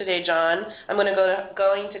us today, John. I'm going to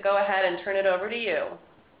go ahead and turn it over to you.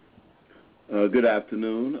 Good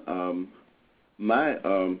afternoon. My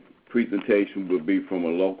presentation will be from a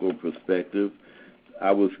local perspective.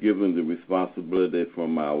 I was given the responsibility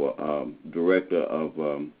from our Director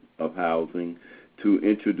of Housing to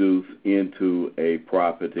introduce into a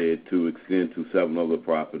property to extend to 7 other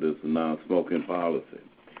properties a non-smoking policy.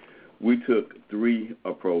 We took 3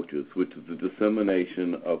 approaches, which is the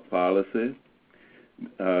dissemination of policy,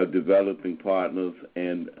 developing partners,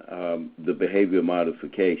 and the behavior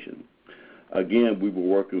modification. Again, we were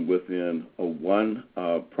working within one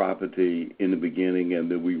property in the beginning,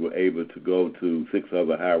 and then we were able to go to 6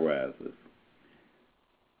 other high-rises.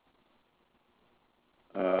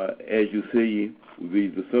 As you see, the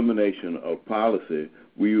dissemination of policy,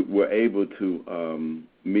 we were able to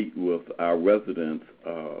meet with our residents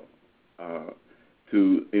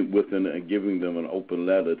and giving them an open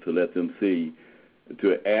letter to let them see,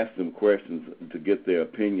 to ask them questions to get their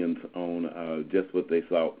opinions on just what they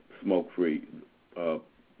thought smoke-free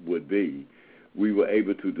would be. We were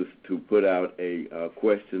able to put out a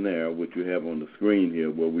questionnaire, which you have on the screen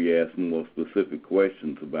here, where we asked them more specific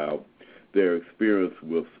questions about their experience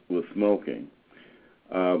with smoking.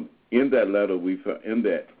 In that letter, in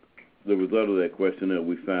that the result of that questionnaire,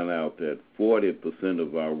 we found out that 40%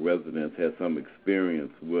 of our residents had some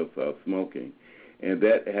experience with smoking, and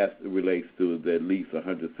that relates to at least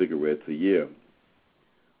 100 cigarettes a year.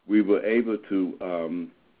 We were able to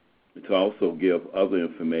also give other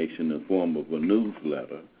information in the form of a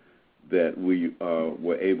newsletter that we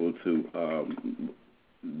were able to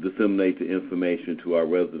disseminate the information to our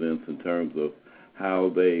residents in terms of how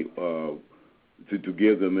they to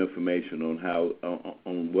give them information on how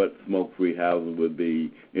on what smoke-free housing would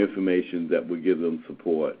be, information that would give them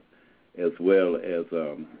support, as well as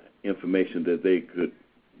information that they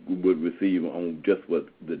would receive on just what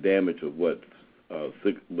the damage of what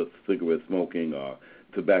cigarette smoking or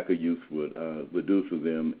tobacco use would do to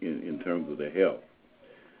them in terms of their health.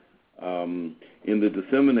 In the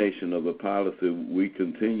dissemination of the policy, we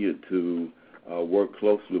continue to work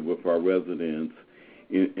closely with our residents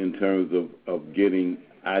in terms of getting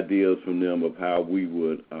ideas from them of how we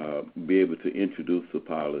would be able to introduce the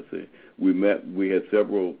policy. We had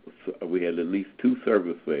at least 2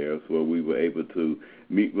 service fairs where we were able to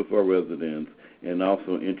meet with our residents and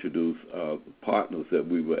also introduce partners that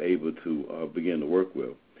we were able to begin to work with.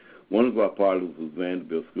 One of our partners was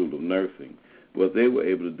Vanderbilt School of Nursing. What they were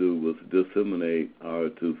able to do was disseminate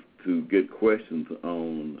to get questions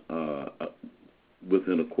on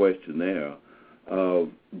within a questionnaire of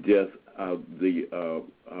just the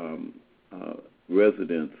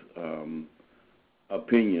residents'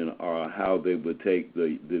 opinion or how they would take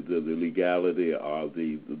the legality or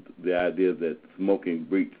the idea that smoking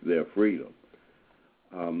breached their freedom.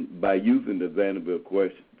 By using the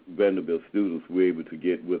Vanderbilt students, we're able to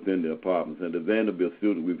get within the apartments. And the Vanderbilt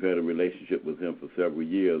student, we've had a relationship with him for several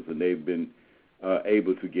years, and they've been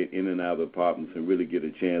able to get in and out of apartments and really get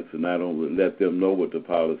a chance to not only let them know what the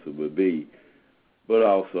policy would be, but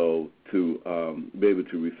also to be able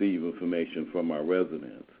to receive information from our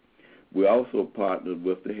residents. We also partnered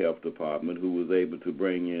with the health department, who was able to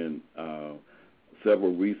bring in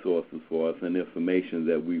several resources for us and information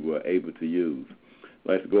that we were able to use.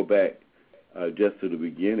 I'd like to go back just to the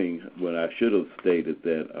beginning when I should have stated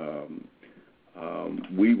that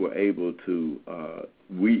we were able to,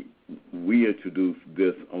 we introduced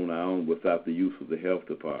this on our own without the use of the health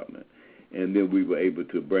department. And then we were able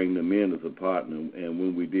to bring them in as a partner, and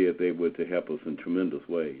when we did, they were to help us in tremendous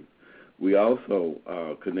ways. We also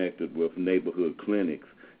connected with neighborhood clinics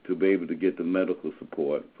to be able to get the medical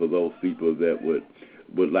support for those people that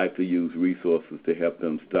would like to use resources to help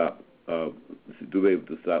them stop, to be able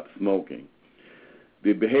to stop smoking.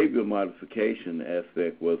 The behavioral modification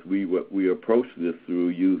aspect was we approached this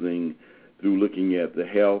through looking at the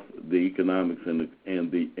health, the economics, and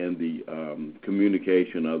the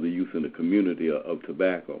communication of the youth in the community of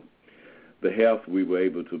tobacco. The health, we were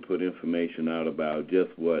able to put information out about just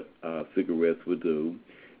what cigarettes would do,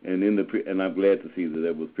 and I'm glad to see that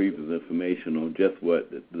there was previous information on just what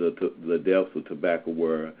the deaths of tobacco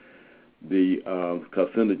were, the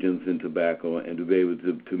carcinogens in tobacco, and to be able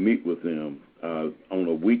to meet with them on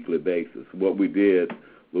a weekly basis. What we did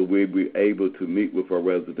was we were able to meet with our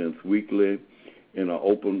residents weekly in an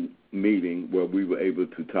open meeting where we were able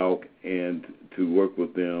to talk and to work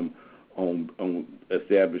with them on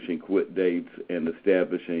establishing quit dates and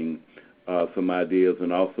establishing some ideas,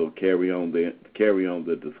 and also carry on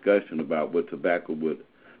the discussion about what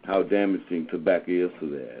how damaging tobacco is to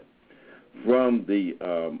that. From the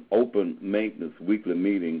open maintenance weekly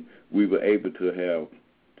meeting, we were able to have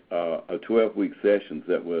a 12-week sessions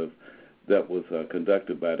that was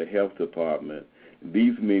conducted by the health department.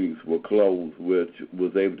 These meetings were closed, which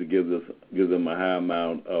was able to give them a high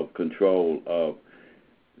amount of control of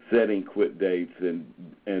setting quit dates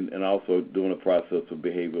and also doing a process of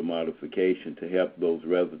behavior modification to help those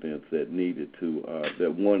residents that needed to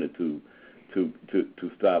that wanted to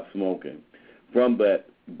stop smoking. From that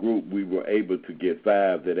group, we were able to get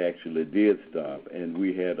 5 that actually did stop, and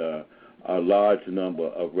we had a large number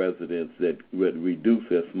of residents that would reduce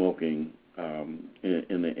their smoking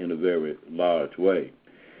in a very large way.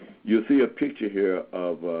 You'll see a picture here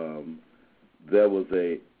of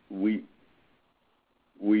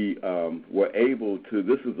we were able to.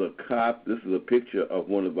 This is a picture of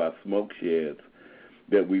one of our smoke sheds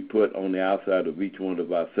that we put on the outside of each one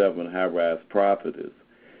of our 7 high-rise properties.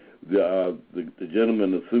 The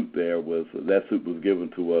gentleman in the suit that suit was given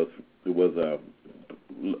to us. It was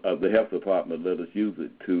the health department let us use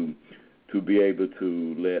it to be able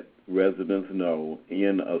to let residents know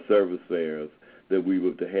in service fairs that we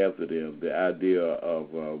were to hazard them the idea of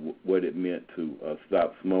what it meant to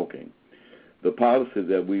stop smoking. The policy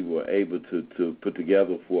that we were able to put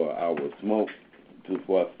together for our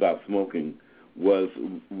stop smoking was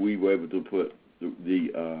we were able to put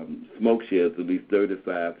smoke sheds at least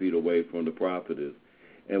 35 feet away from the properties.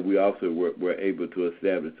 And we also were able to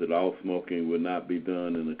establish that all smoking would not be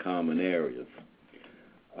done in the common areas.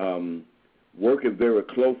 Working very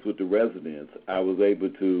close with the residents, I was able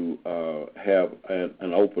to have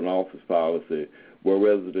an open office policy where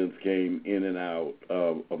residents came in and out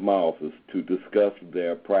of my office to discuss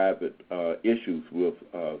their private issues with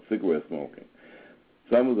cigarette smoking.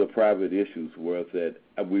 Some of the private issues were that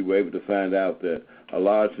we were able to find out that a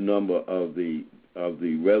large number of the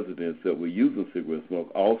residents that were using cigarette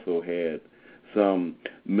smoke also had some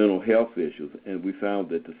mental health issues, and we found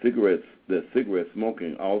that cigarette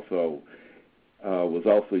smoking also was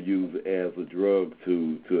also used as a drug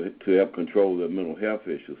to help control their mental health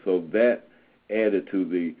issues. So that added to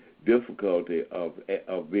the difficulty of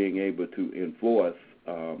being able to enforce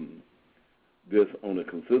this on a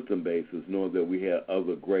consistent basis, knowing that we had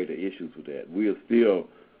other greater issues with that. We are still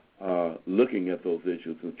looking at those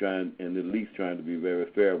issues and at least trying to be very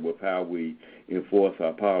fair with how we enforce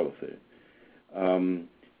our policy.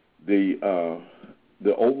 The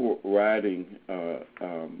overriding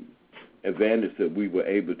advantage that we were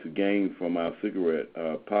able to gain from our cigarette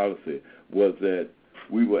policy was that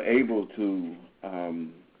we were able to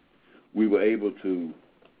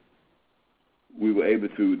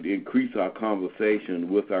increase our conversation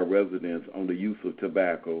with our residents on the use of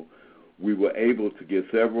tobacco. We were able to get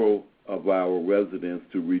several of our residents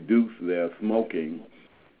to reduce their smoking,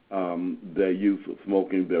 their use of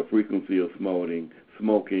smoking, their frequency of smoking,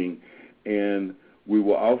 and we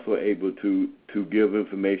were also able to give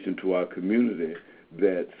information to our community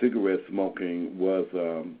that cigarette smoking was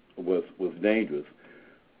dangerous.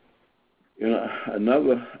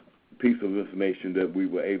 Another piece of information that we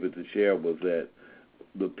were able to share was that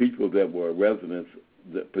the people that were residents,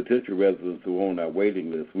 the potential residents who were on our waiting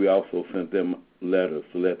list, we also sent them letters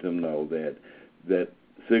to let them know that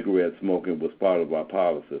cigarette smoking was part of our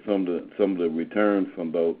policy. Some of the returns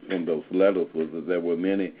from those letters was that there were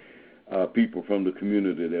many people from the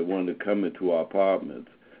community that wanted to come into our apartments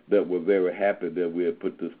that were very happy that we had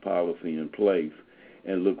put this policy in place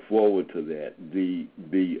and look forward to that.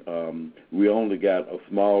 We only got a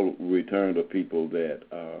small return of people that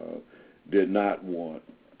did not want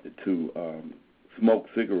to smoke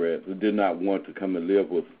cigarettes, did not want to come and live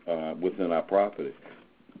within our property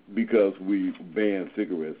because we banned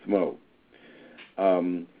cigarette smoke.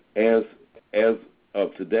 As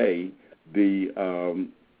of today, we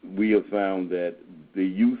have found that the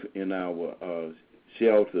youth in our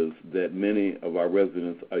shelters, that many of our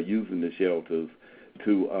residents are using the shelters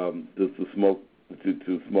to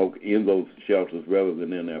smoke in those shelters rather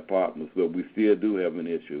than in their apartments. But we still do have an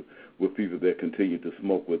issue with people that continue to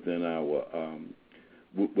smoke within our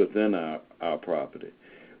property.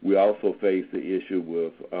 We also face the issue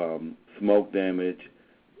with smoke damage,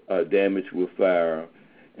 damage with fire,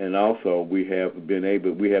 and also we have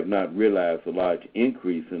not realized a large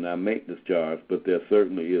increase in our maintenance charge, but there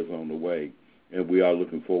certainly is on the way, and we are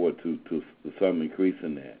looking forward to some increase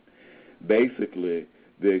in that. Basically,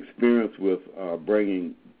 the experience with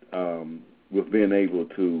being able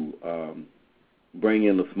to bring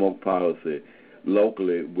in the smoke policy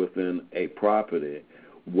locally within a property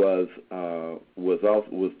was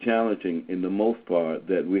challenging in the most part.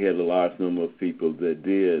 That we had a large number of people that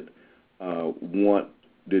did want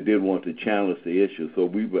to challenge the issue. So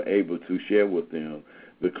we were able to share with them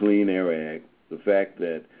the Clean Air Act, the fact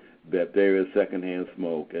that there is secondhand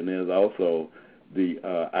smoke, and there's also the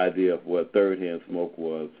idea of what third-hand smoke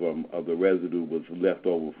was from the residue was left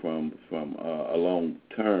over from a long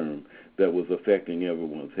term that was affecting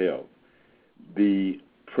everyone's health.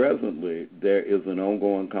 Presently, there is an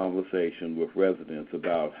ongoing conversation with residents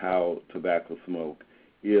about how tobacco smoke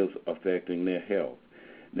is affecting their health.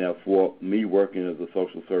 Now, for me working as a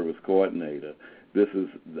social service coordinator,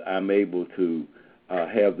 I'm able to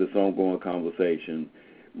have this ongoing conversation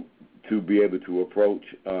to be able to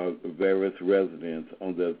approach various residents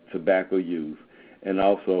on the tobacco use, and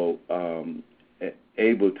also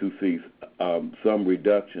able to see some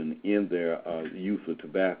reduction in their use of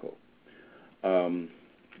tobacco.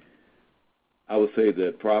 I would say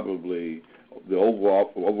that probably the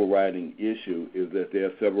overriding issue is that there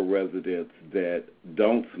are several residents that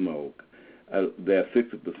don't smoke. There are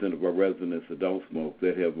 60% of our residents that don't smoke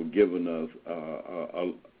that have given us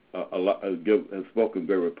have spoken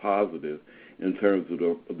very positive in terms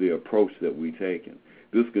of the approach that we've taken.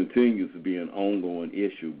 This continues to be an ongoing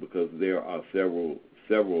issue because there are several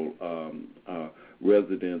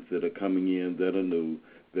residents that are coming in that are new,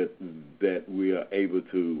 that we are able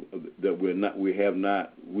to,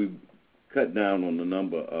 we've cut down on the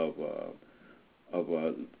number of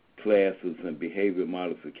classes and behavior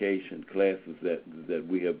modification classes that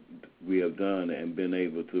we have done and been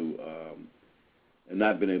able to and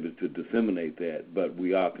not been able to disseminate that, but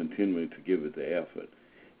we are continuing to give it the effort.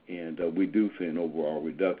 And we do see an overall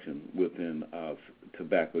reduction within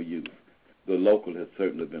tobacco use. The local has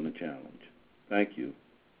certainly been a challenge. Thank you.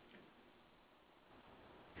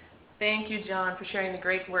 Thank you, John, for sharing the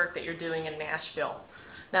great work that you're doing in Nashville.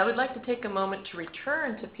 Now, I would like to take a moment to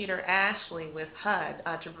return to Peter Ashley with HUD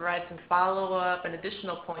to provide some follow-up and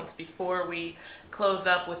additional points before we close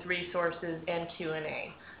up with resources and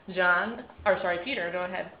Q&A. Peter, go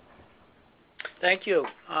ahead. Thank you.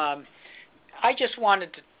 I just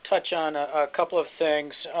wanted to touch on a couple of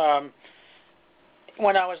things.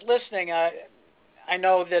 When I was listening, I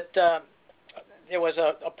know that there was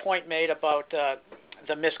a point made about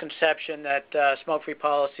the misconception that smoke-free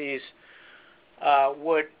policies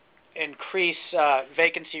would increase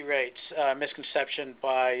vacancy rates, misconception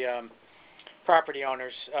by property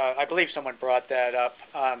owners. I believe someone brought that up.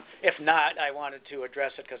 If not, I wanted to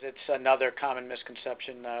address it because it's another common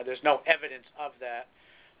misconception. There's no evidence of that.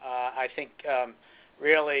 I think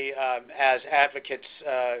really as advocates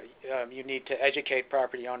you need to educate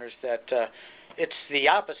property owners that it's the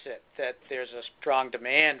opposite, that there's a strong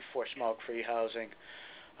demand for smoke-free housing.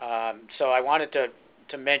 So I wanted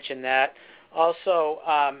to mention that. Also,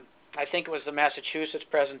 I think it was the Massachusetts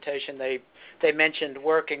presentation, they mentioned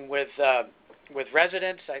working with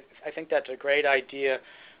residents. I think that's a great idea.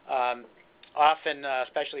 Often,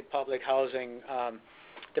 especially public housing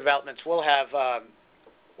developments, will have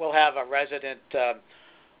a resident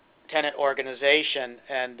tenant organization,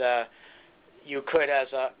 and you could,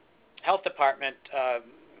 as a health department,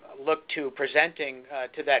 look to presenting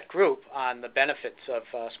to that group on the benefits of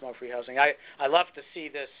smoke-free housing. I love to see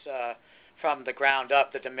this from the ground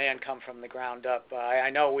up, the demand come from the ground up. I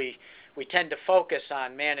know we tend to focus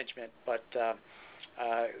on management, but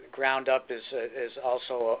ground up is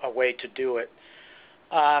also a way to do it.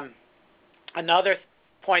 Another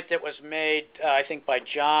point that was made, I think, by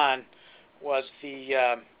John was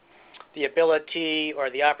the ability or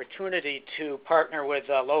the opportunity to partner with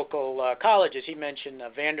local colleges. He mentioned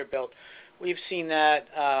Vanderbilt. We've seen that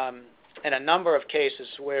in a number of cases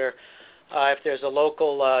where if there's a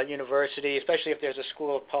local university, especially if there's a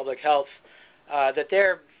school of public health, that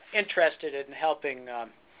they're interested in helping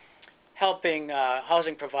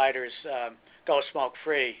housing providers go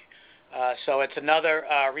smoke-free. So it's another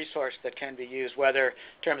resource that can be used, whether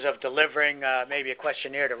in terms of delivering maybe a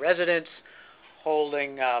questionnaire to residents,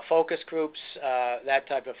 holding focus groups, that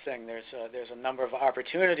type of thing. There's a number of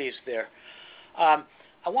opportunities there.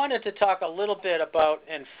 I wanted to talk a little bit about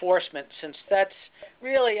enforcement, since that's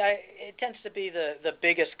really, it tends to be the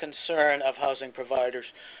biggest concern of housing providers.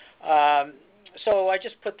 So I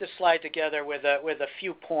just put this slide together with a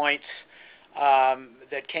few points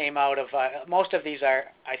that came out of, most of these I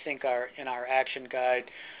think are in our action guide.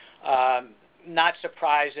 Not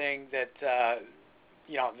surprising that,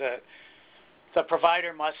 the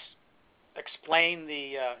provider must explain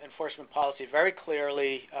the enforcement policy very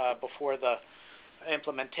clearly before the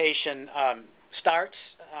implementation starts.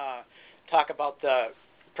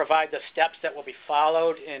 Provide the steps that will be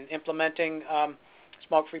followed in implementing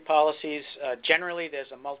smoke-free policies. Generally,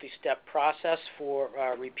 there's a multi-step process for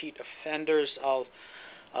repeat offenders. I'll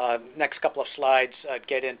next couple of slides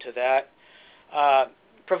get into that.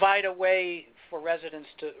 Provide a way for residents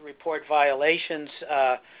to report violations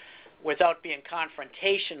without being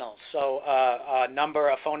confrontational. So a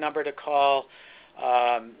phone number to call,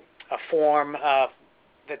 a form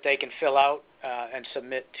that they can fill out and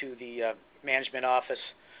submit to the management office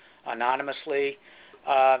anonymously.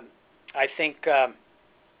 I think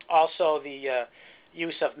also the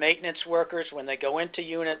use of maintenance workers when they go into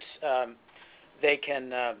units, they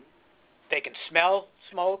can smell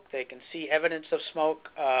smoke, they can see evidence of smoke.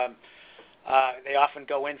 They often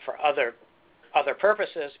go in for other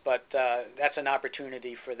purposes, but that's an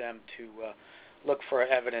opportunity for them to look for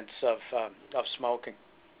evidence of smoking.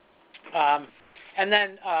 And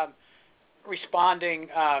then responding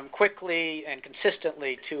quickly and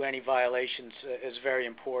consistently to any violations is very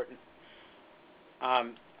important.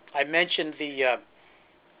 I mentioned the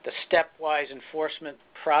stepwise enforcement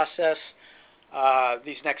process.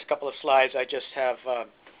 These next couple of slides, I just have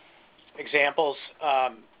examples.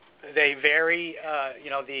 They vary.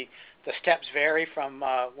 The steps vary from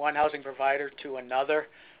one housing provider to another.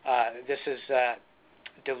 This is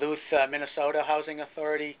Duluth, Minnesota Housing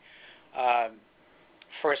Authority.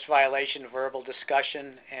 First violation, verbal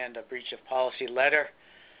discussion and a breach of policy letter.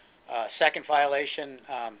 Second violation,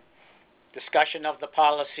 discussion of the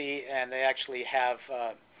policy, and they actually have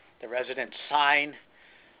the resident sign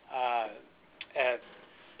a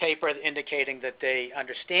paper indicating that they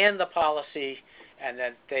understand the policy and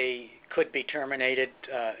that they could be terminated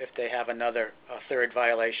if they have another third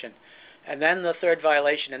violation. And then the third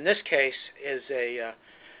violation in this case is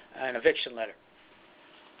an eviction letter.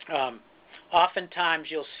 Oftentimes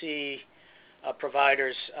you'll see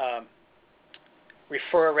providers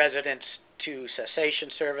refer residents to cessation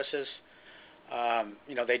services.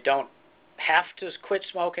 They don't have to quit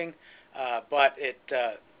smoking, but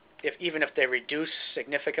even if they reduce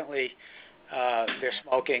significantly their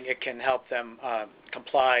smoking, it can help them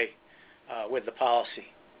comply with the policy.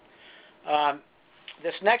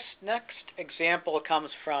 This next example comes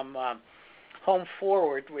from Home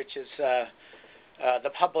Forward, which is the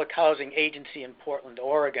public housing agency in Portland,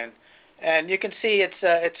 Oregon. And you can see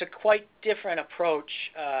it's a quite different approach,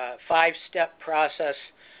 5-step process.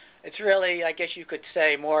 It's really, I guess you could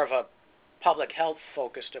say, more of a public health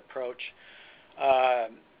focused approach.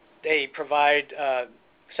 They provide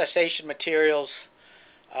cessation materials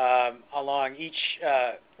along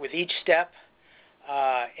with each step,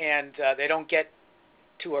 and they don't get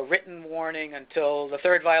to a written warning until the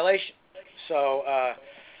third violation. So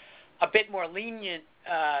a bit more lenient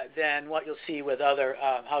than what you'll see with other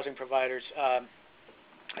housing providers.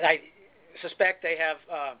 I suspect they have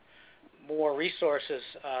more resources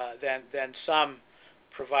than some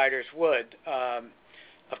providers would.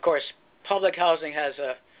 Of course, public housing has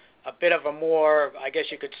a bit of a more, I guess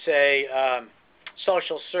you could say,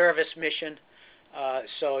 social service mission.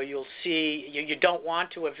 So you'll see you don't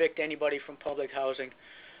want to evict anybody from public housing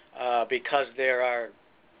because there are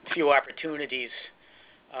few opportunities.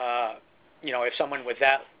 If someone with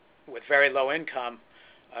very low income,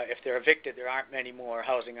 if they're evicted, there aren't many more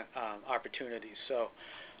housing opportunities. So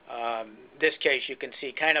this case, you can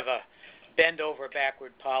see kind of a bend over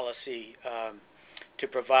backward policy to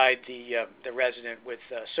provide the resident with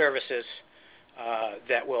services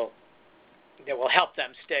that will help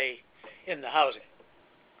them stay in the housing.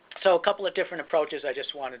 So a couple of different approaches. I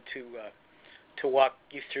just wanted to walk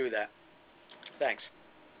you through that. Thanks.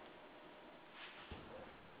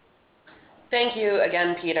 Thank you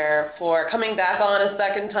again, Peter, for coming back on a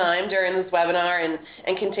second time during this webinar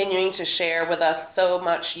and continuing to share with us so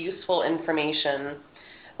much useful information.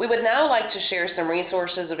 We would now like to share some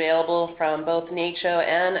resources available from both NACCHO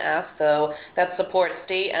and ASTHO that support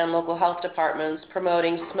state and local health departments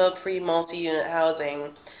promoting smoke-free multi-unit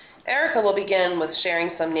housing. Erica will begin with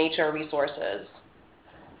sharing some NACCHO resources.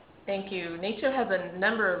 Thank you. NACCHO has a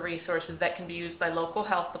number of resources that can be used by local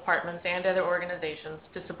health departments and other organizations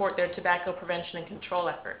to support their tobacco prevention and control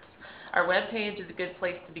efforts. Our webpage is a good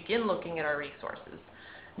place to begin looking at our resources.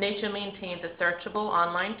 NACCHO maintains a searchable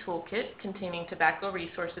online toolkit containing tobacco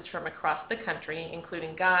resources from across the country,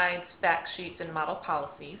 including guides, fact sheets, and model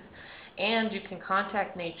policies. And you can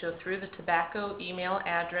contact NACCHO through the tobacco email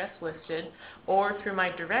address listed or through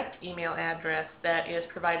my direct email address that is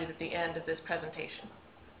provided at the end of this presentation.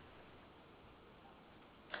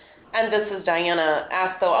 And this is Diana.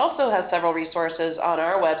 ASTHO also has several resources on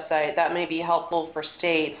our website that may be helpful for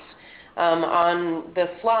states. On this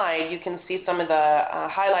slide, you can see some of the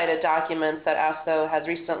highlighted documents that ASTHO has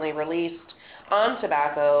recently released on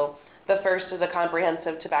tobacco. The first is a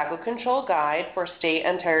comprehensive tobacco control guide for state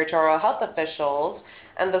and territorial health officials,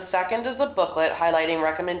 and the second is a booklet highlighting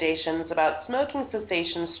recommendations about smoking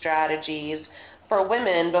cessation strategies for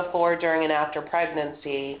women before, during, and after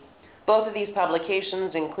pregnancy. Both of these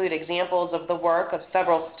publications include examples of the work of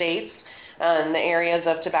several states in the areas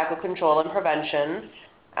of tobacco control and prevention.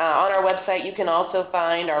 On our website, you can also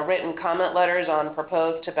find our written comment letters on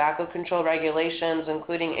proposed tobacco control regulations,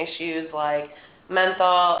 including issues like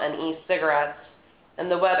menthol and e-cigarettes. And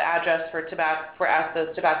the web address for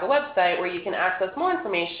ASTHO's tobacco website, where you can access more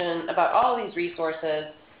information about all these resources,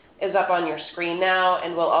 is up on your screen now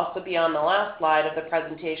and will also be on the last slide of the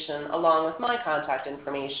presentation, along with my contact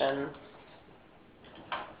information.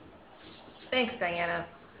 Thanks, Diana.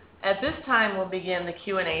 At this time, we'll begin the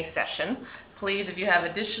Q&A session. Please, if you have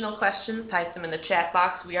additional questions, type them in the chat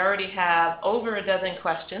box. We already have over a dozen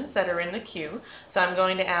questions that are in the queue, so I'm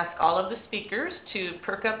going to ask all of the speakers to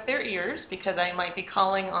perk up their ears because I might be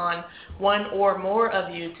calling on one or more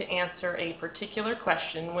of you to answer a particular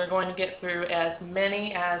question. We're going to get through as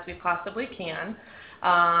many as we possibly can.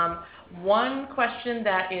 One question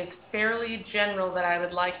that is fairly general that I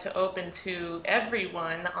would like to open to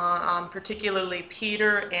everyone, particularly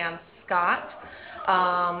Peter and Scott,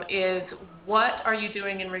 is what are you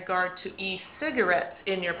doing in regard to e-cigarettes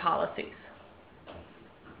in your policies?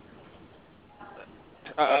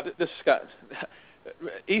 This is Scott.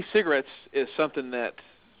 E-cigarettes is something that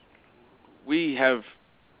we have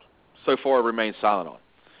so far remained silent on.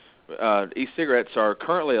 e-cigarettes are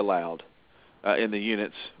currently allowed in the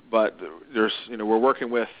units, but there's, we're working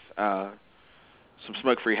with some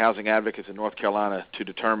smoke-free housing advocates in North Carolina to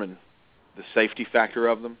determine the safety factor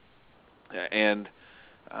of them, and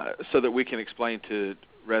so that we can explain to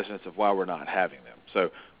residents of why we're not having them.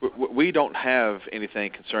 So we don't have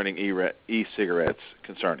anything concerning e-cigarettes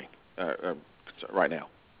right now.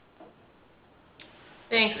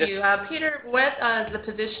 Thank you. Peter, what is the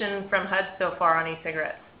position from HUD so far on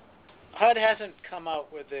e-cigarettes? HUD hasn't come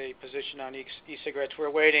out with a position on e-cigarettes.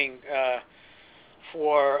 We're waiting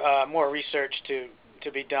for more research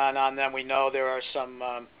to be done on them. We know there are some,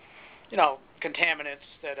 contaminants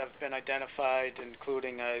that have been identified,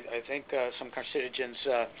 including, I think, some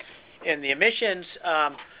carcinogens in the emissions.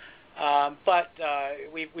 But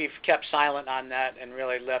we've kept silent on that and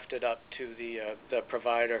really left it up to the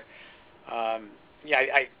provider.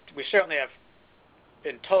 We certainly have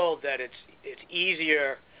been told that it's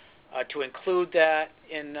easier to include that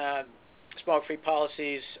in smoke-free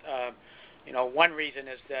policies. One reason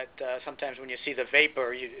is that sometimes when you see the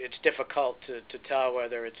vapor, it's difficult to tell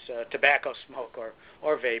whether it's tobacco smoke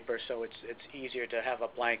or vapor. So it's easier to have a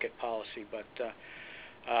blanket policy. But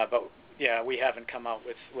we haven't come out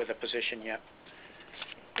with a position yet.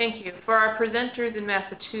 Thank you. For our presenters in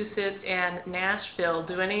Massachusetts and Nashville,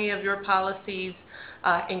 do any of your policies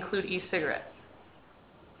include e-cigarettes?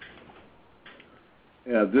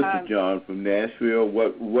 Yeah, this is John from Nashville.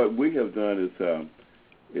 What we have done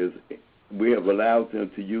is we have allowed them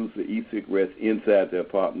to use the e-cigarettes inside their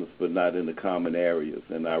apartments, but not in the common areas.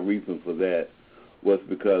 And our reason for that was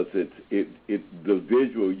because the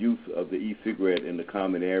visual use of the e-cigarette in the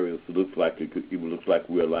common areas looks like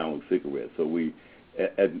we're allowing cigarettes. So we,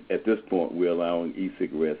 at this point, we're allowing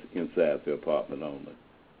e-cigarettes inside the apartment only.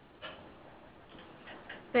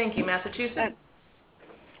 Thank you. Massachusetts?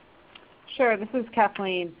 Sure. This is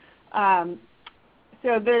Kathleen.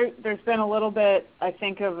 So there's been a little bit, I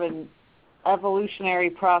think, of an evolutionary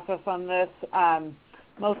process on this,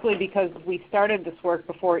 mostly because we started this work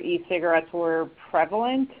before e-cigarettes were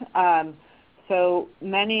prevalent. So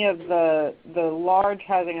many of the large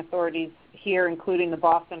housing authorities here, including the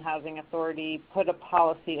Boston Housing Authority, put a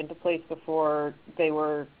policy into place before they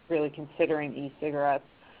were really considering e-cigarettes.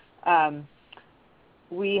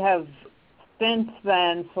 We have since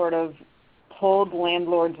then sort of told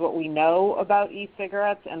landlords what we know about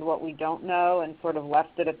e-cigarettes and what we don't know, and sort of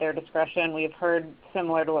left it at their discretion. We have heard,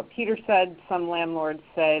 similar to what Peter said, some landlords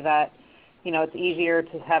say that, it's easier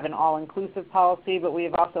to have an all-inclusive policy, but we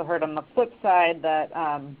have also heard on the flip side that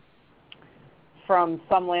from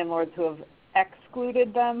some landlords who have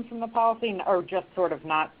excluded them from the policy, or just sort of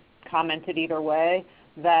not commented either way,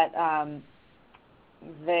 that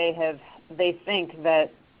they think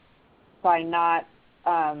that by not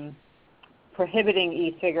prohibiting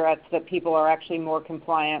e-cigarettes, that people are actually more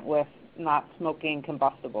compliant with not smoking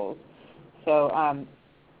combustibles. So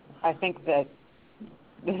I think that,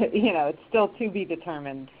 it's still to be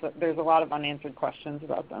determined. So there's a lot of unanswered questions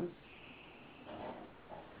about them.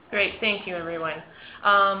 Great. Thank you, everyone.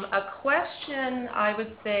 A question, I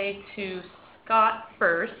would say, to Scott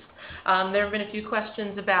first. There have been a few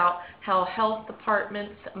questions about how health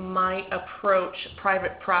departments might approach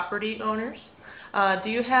private property owners. Do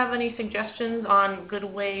you have any suggestions on good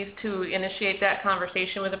ways to initiate that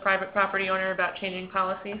conversation with a private property owner about changing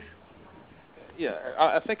policies? Yeah,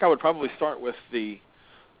 I think I would probably start with the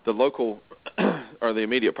local or the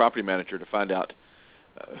immediate property manager to find out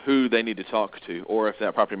who they need to talk to, or if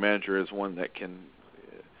that property manager is one that can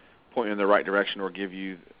point you in the right direction or give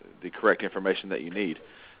you the correct information that you need.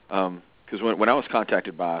 Because when I was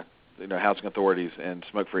contacted by housing authorities and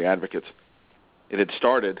smoke-free advocates, it had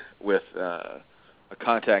started with a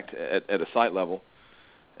contact at a site level,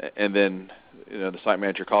 and then the site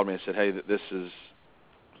manager called me and said, "Hey, this is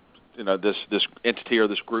this entity or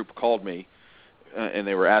this group called me, and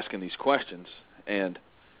they were asking these questions," and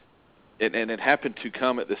it happened to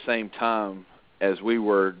come at the same time as we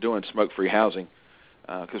were doing smoke-free housing.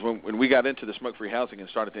 Because when we got into the smoke-free housing and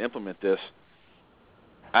started to implement this,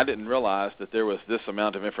 I didn't realize that there was this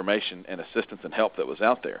amount of information and assistance and help that was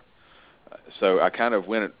out there. So I kind of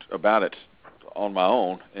went about it on my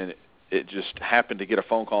own, and it just happened to get a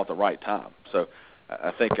phone call at the right time. So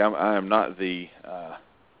I think I'm not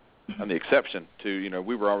I'm the exception to,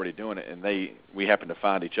 we were already doing it, and we happened to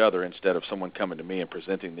find each other instead of someone coming to me and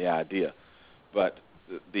presenting the idea. But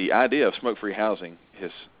the idea of smoke-free housing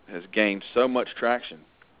has gained so much traction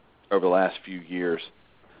over the last few years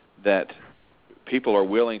that people are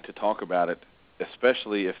willing to talk about it,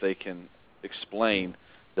 especially if they can explain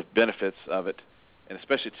the benefits of it, and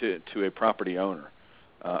especially to a property owner,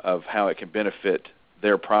 of how it can benefit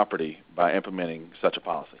their property by implementing such a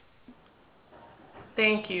policy.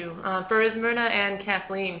 Thank you. For Esmerna and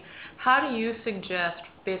Kathleen, how do you suggest,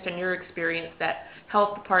 based on your experience, that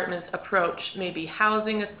health departments approach maybe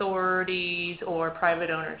housing authorities or private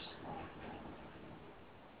owners?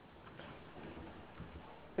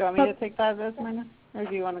 Do you want me to take that, Esmerna, or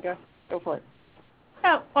do you want to go? Go for it.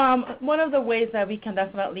 Yeah, one of the ways that we can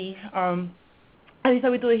definitely, at least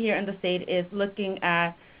how we do it here in the state, is looking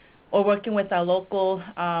at or working with our local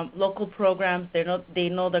programs. They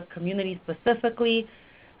know the community specifically.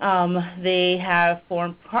 They have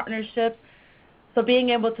formed partnerships. So being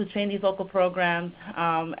able to train these local programs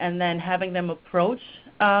and then having them approach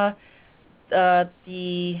their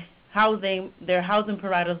housing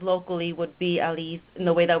providers locally would be, at least in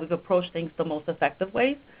the way that we've approached things, the most effective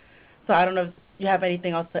ways. So I don't know if you have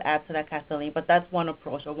anything else to add to that, Kathleen, but that's one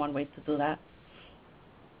approach or one way to do that.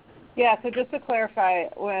 Yeah, so just to clarify,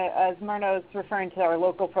 as Myrna was referring to our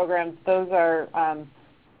local programs, those are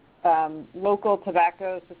local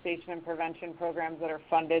tobacco cessation and prevention programs that are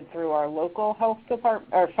funded through our local health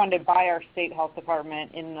department, or funded by our state health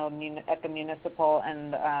department at the municipal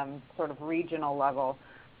and sort of regional level.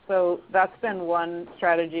 So that's been one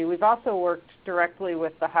strategy. We've also worked directly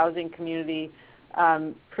with the housing community,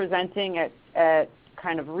 presenting at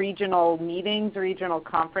kind of regional meetings, regional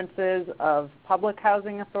conferences of public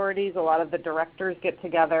housing authorities. A lot of the directors get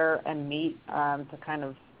together and meet to kind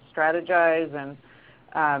of strategize and,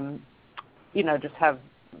 just have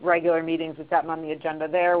regular meetings. We've gotten on the agenda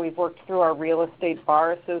there. We've worked through our Real Estate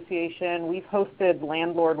Bar Association. We've hosted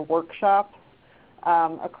landlord workshops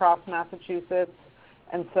across Massachusetts.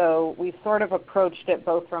 And so we've sort of approached it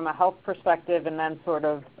both from a health perspective and then sort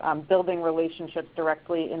of building relationships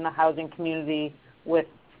directly in the housing community with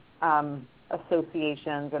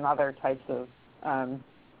associations and other types of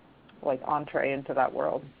entree into that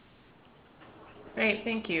world. Great,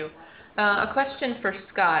 thank you. A question for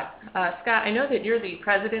Scott. Scott, I know that you're the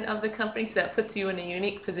president of the company, so that puts you in a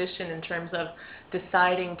unique position in terms of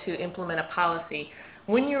deciding to implement a policy.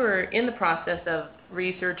 When you were in the process of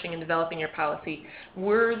researching and developing your policy,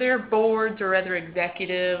 were there boards or other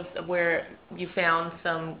executives where you found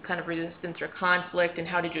some kind of resistance or conflict, and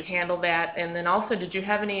how did you handle that? And then also, did you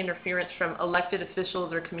have any interference from elected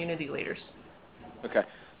officials or community leaders? Okay.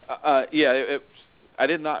 I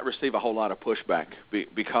did not receive a whole lot of pushback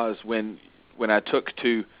because when I took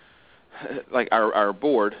to our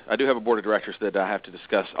board, I do have a board of directors that I have to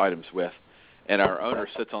discuss items with, and our owner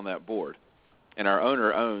sits on that board. And our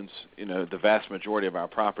owner owns, the vast majority of our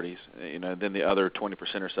properties. Then the other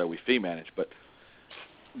 20% or so we fee manage. But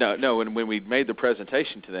no. When we made the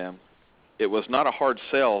presentation to them, it was not a hard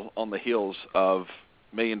sell on the heels of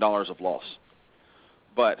 $1 million of loss.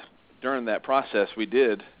 But during that process, we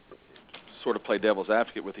did sort of play devil's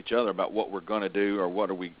advocate with each other about what we're going to do, or what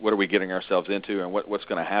are we getting ourselves into, and what's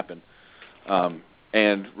going to happen.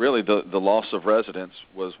 And really, the loss of residents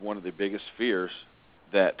was one of the biggest fears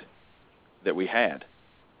that we had,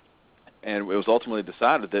 and it was ultimately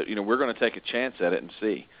decided that we're going to take a chance at it and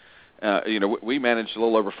see. We managed a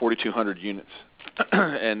little over 4,200 units,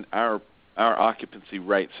 and our occupancy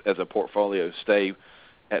rates as a portfolio stay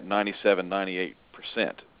at 97-98%.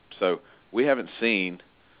 So we haven't seen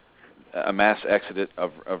a mass exodus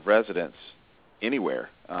of residents anywhere.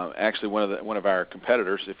 Actually, one of our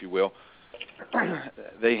competitors, if you will,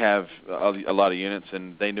 they have a lot of units,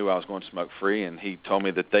 and they knew I was going smoke-free, and he told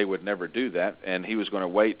me that they would never do that, and he was going to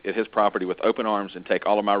wait at his property with open arms and take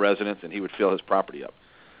all of my residents, and he would fill his property up.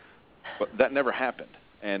 But that never happened,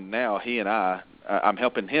 and now he and I'm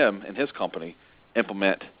helping him and his company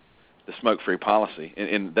implement the smoke-free policy,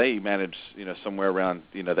 and they manage somewhere around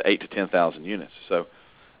the 8,000 to 10,000 units. So,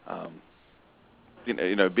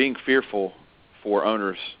 being fearful for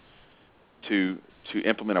owners to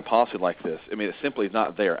implement a policy like this, it simply is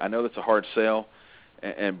not there. I know that's a hard sell,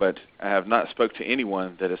 but I have not spoke to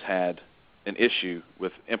anyone that has had an issue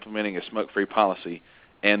with implementing a smoke-free policy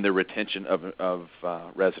and the retention of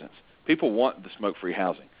residents. People want the smoke-free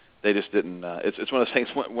housing. They just didn't. It's one of those things.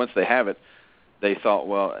 Once they have it, they thought,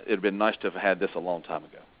 well, it'd have been nice to have had this a long time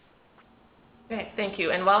ago. Okay, thank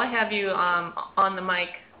you. And while I have you on the mic,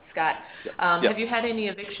 Scott, have you had any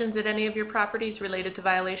evictions at any of your properties related to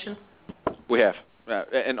violations? We have.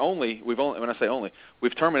 And when I say only,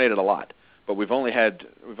 we've terminated a lot, but we've only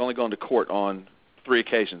gone to court on 3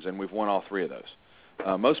 occasions, and we've won all 3 of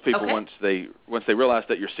those. Most people, once they realize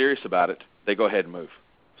that you're serious about it, they go ahead and move.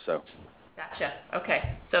 So. Gotcha.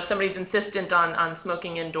 Okay. So if somebody's insistent on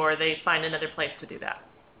smoking indoor, they find another place to do that.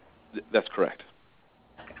 That's correct.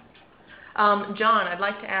 Okay. John, I'd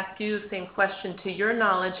like to ask you the same question. To your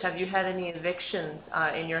knowledge, have you had any evictions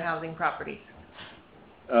in your housing properties?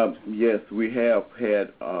 Yes, we have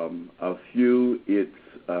had a few.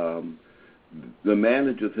 The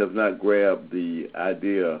managers have not grabbed the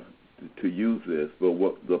idea to use this, but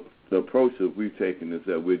what the approach that we've taken is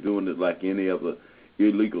that we're doing it like any other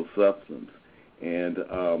illegal substance, and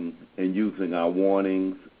using our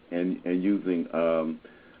warnings and using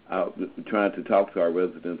trying to talk to our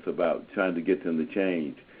residents about trying to get them to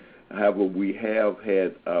change. However, we have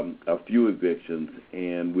had a few evictions,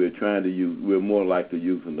 and we're more likely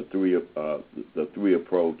using the three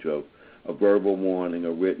approach of a verbal warning,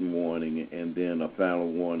 a written warning, and then a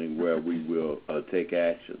final warning where we will take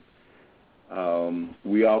action.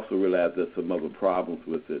 We also realize there's some other problems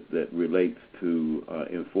with it that relates to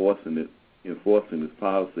enforcing this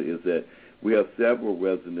policy, is that we have several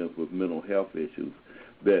residents with mental health issues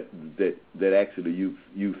that actually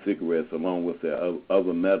use cigarettes along with their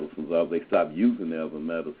other medicines, or they stop using their other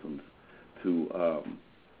medicines to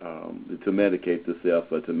medicate themselves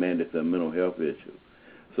or to manage their mental health issues.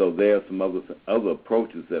 So there are some other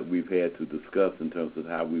approaches that we've had to discuss in terms of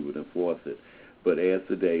how we would enforce it. But as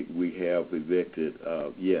to date, we have evicted,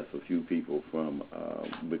 a few people from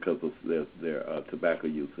because of their tobacco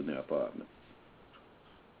use in their apartment.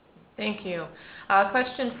 Thank you.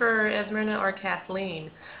 Question for Esmeralda or Kathleen.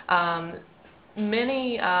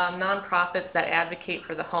 Many nonprofits that advocate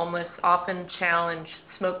for the homeless often challenge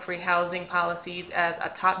smoke-free housing policies as a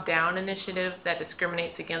top-down initiative that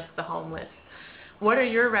discriminates against the homeless. What are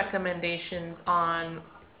your recommendations on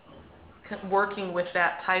working with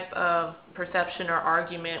that type of perception or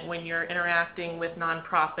argument when you're interacting with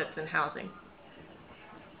nonprofits in housing?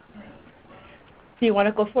 Do you want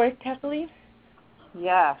to go for it, Kathleen?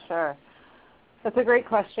 Yeah, sure. That's a great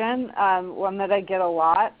question, one that I get a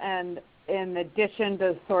lot. And in addition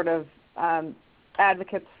to sort of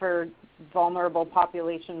advocates for vulnerable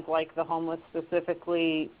populations like the homeless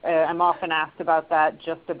specifically, I'm often asked about that,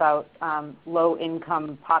 just about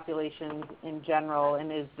low-income populations in general,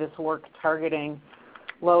 and is this work targeting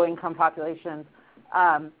low-income populations?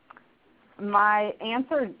 My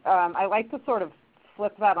answer, I like to sort of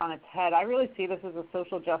flip that on its head. I really see this as a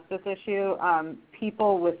social justice issue.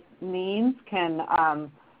 People with means can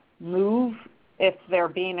move if they're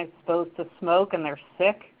being exposed to smoke and they're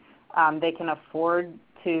sick. They can afford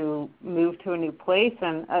to move to a new place.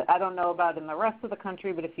 And I don't know about in the rest of the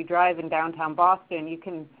country, but if you drive in downtown Boston, you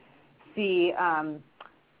can see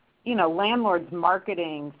landlords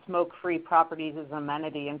marketing smoke-free properties as an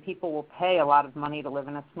amenity, and people will pay a lot of money to live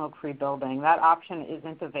in a smoke-free building. That option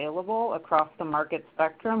isn't available across the market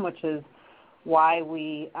spectrum, which is why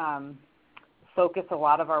we focus a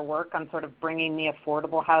lot of our work on sort of bringing the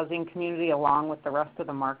affordable housing community along with the rest of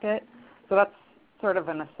the market. So that's sort of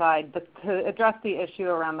an aside. But to address the issue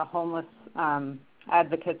around the homeless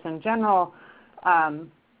advocates in general,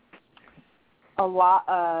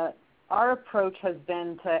 our approach has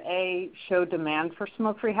been to, show demand for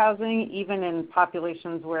smoke-free housing, even in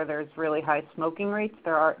populations where there's really high smoking rates.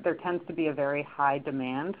 There tends to be a very high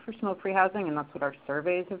demand for smoke-free housing, and that's what our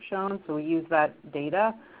surveys have shown, so we use that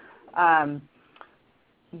data.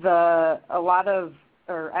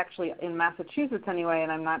 Actually in Massachusetts anyway,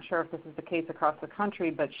 and I'm not sure if this is the case across the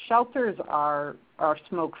country, but shelters are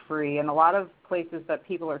smoke-free, and a lot of places that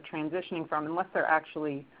people are transitioning from, unless they're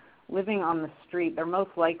actually living on the street, they're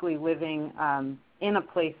most likely living in a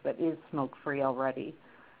place that is smoke-free already.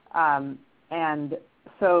 And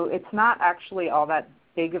so it's not actually all that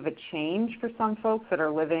big of a change for some folks that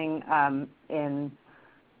are living in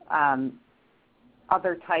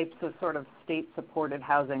other types of sort of state-supported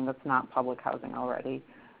housing that's not public housing already.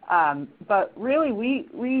 But really, we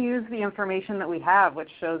use the information that we have, which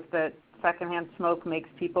shows that secondhand smoke makes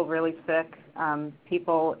people really sick.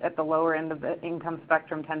 People at the lower end of the income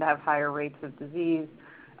spectrum tend to have higher rates of disease,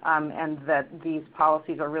 and that these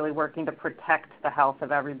policies are really working to protect the health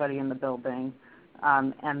of everybody in the building.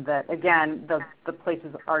 And that, again, the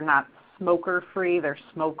places are not smoker-free, they're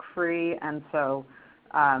smoke-free, and so,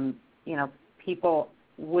 people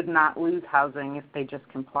would not lose housing if they just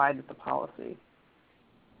complied with the policy.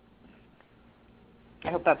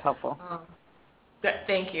 I hope that's helpful.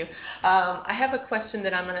 Thank you. I have a question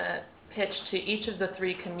that I'm going to pitch to each of the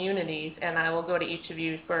three communities, and I will go to each of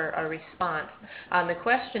you for a response. The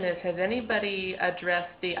question is, has anybody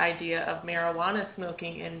addressed the idea of marijuana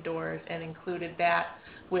smoking indoors and included that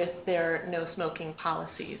with their no smoking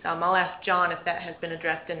policies? I'll ask John if that has been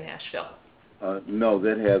addressed in Nashville. No,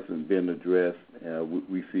 that hasn't been addressed.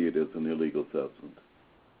 We see it as an illegal substance.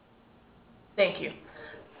 Thank you.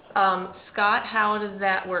 Scott, how does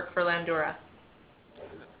that work for Landura?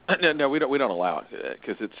 No, we don't allow it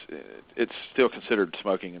because it's still considered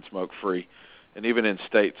smoking and smoke free, and even in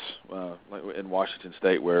states, like in Washington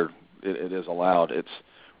State, where it is allowed, it's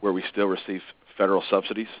where we still receive federal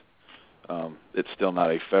subsidies. It's still not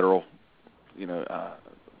a federal,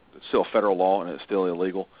 it's still federal law, and it's still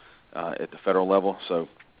illegal at the federal level. So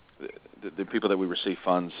the people that we receive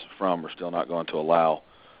funds from are still not going to allow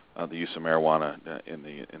the use of marijuana in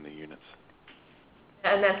the units.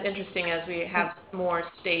 And that's interesting as we have more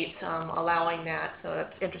states allowing that. So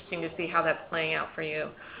that's interesting to see how that's playing out for you.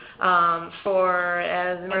 For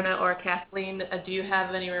Myrna or Kathleen, do you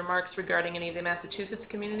have any remarks regarding any of the Massachusetts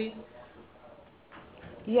communities?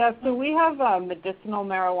 Yeah, so we have medicinal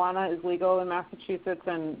marijuana is legal in Massachusetts,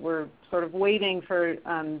 and we're sort of waiting for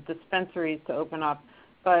dispensaries to open up.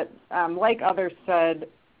 But like others said,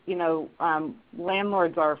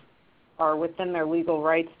 landlords are within their legal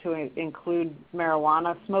rights to include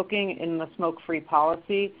marijuana smoking in the smoke-free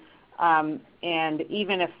policy. And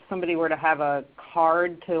even if somebody were to have a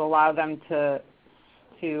card to allow them to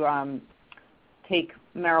take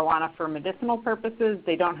marijuana for medicinal purposes,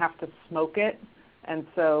 they don't have to smoke it. And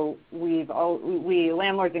so we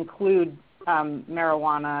landlords include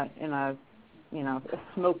marijuana in a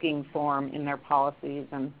smoking form in their policies,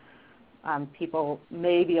 and people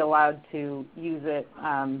may be allowed to use it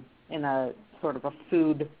in a sort of a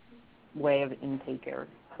food way of intake or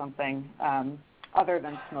something other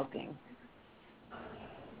than smoking.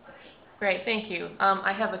 Great, thank you.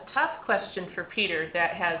 I have a tough question for Peter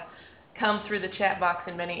that has come through the chat box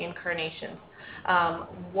in many incarnations.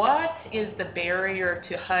 What is the barrier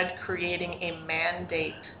to HUD creating a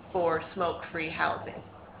mandate for smoke-free housing?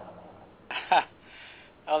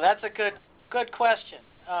 Oh, that's a good question.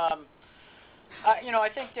 I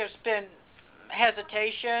think there's been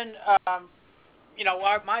hesitation.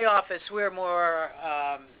 My office, we're more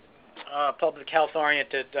public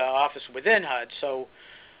health-oriented office within HUD, so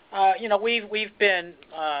we've been,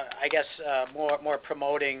 more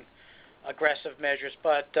promoting aggressive measures,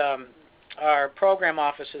 but our program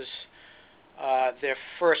offices, their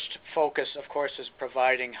first focus, of course, is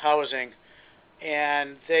providing housing,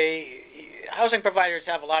 and housing providers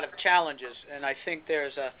have a lot of challenges, and I think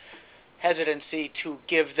there's a hesitancy to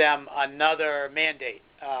give them another mandate.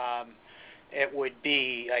 It would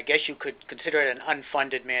be, I guess you could consider it an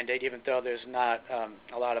unfunded mandate, even though there's not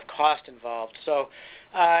a lot of cost involved. So,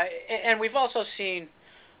 and we've also seen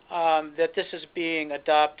that this is being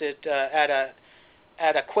adopted at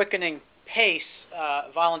a quickening pace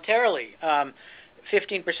voluntarily.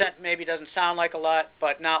 15% maybe doesn't sound like a lot,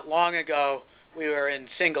 but not long ago we were in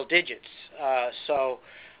single digits. So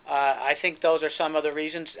I think those are some of the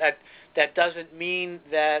reasons. That doesn't mean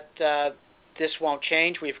that this won't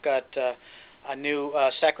change. We've got a new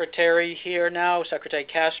secretary here now, Secretary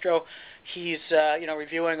Castro. He's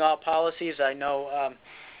reviewing all policies. I know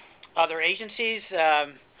other agencies have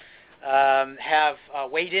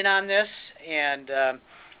weighed in on this and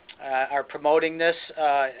are promoting this,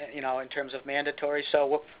 in terms of mandatory.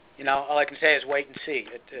 So, all I can say is wait and see.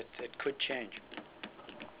 It could change.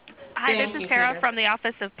 Hi, this is Sarah from the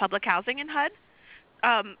Office of Public Housing in HUD.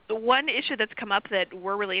 One issue that's come up that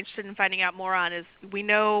we're really interested in finding out more on is we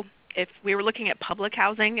know if we were looking at public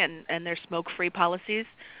housing and their smoke-free policies,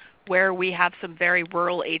 where we have some very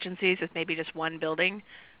rural agencies with maybe just one building,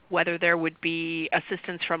 whether there would be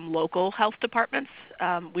assistance from local health departments.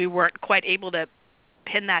 We weren't quite able to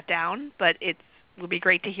pin that down, but it would be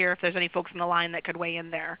great to hear if there's any folks on the line that could weigh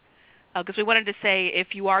in there. Because we wanted to say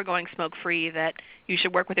if you are going smoke-free that you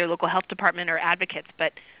should work with your local health department or advocates,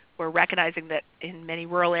 but we're recognizing that in many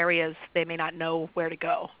rural areas they may not know where to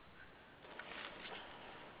go.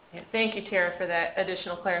 Yeah, thank you, Tara, for that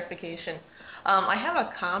additional clarification. I have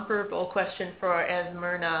a comparable question for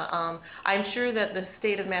Myrna. I'm sure that the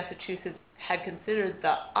state of Massachusetts had considered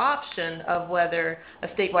the option of whether a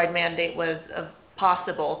statewide mandate was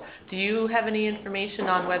possible. Do you have any information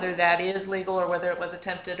on whether that is legal or whether it was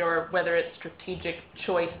attempted or whether it's strategic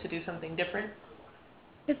choice to do something different?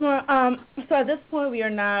 It's more, so at this point we are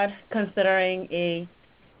not considering a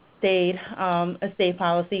state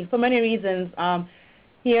policy for many reasons.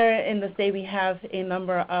 Here in the state we have a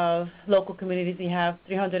number of local communities. We have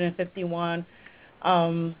 351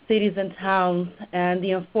 cities and towns, and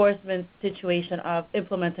the enforcement situation of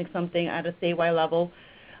implementing something at a statewide level,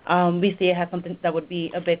 we see it has something that would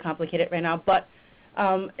be a bit complicated right now. But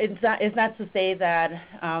it's not to say that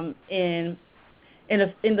in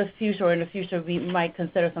the future we might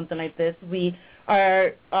consider something like this. We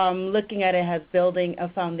are looking at it as building a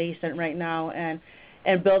foundation right now and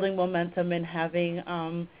building momentum and having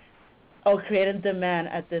or creating demand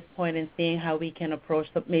at this point and seeing how we can approach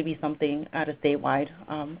maybe something at a statewide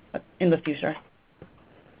in the future.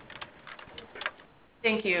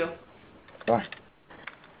 Thank you. Bye.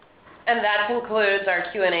 And that concludes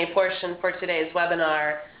our Q&A portion for today's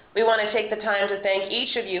webinar. We want to take the time to thank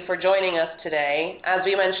each of you for joining us today. As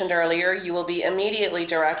we mentioned earlier, you will be immediately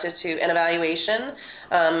directed to an evaluation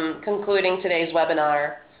concluding today's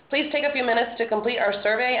webinar. Please take a few minutes to complete our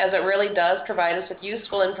survey, as it really does provide us with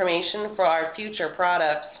useful information for our future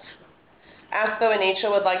products. ASTHO and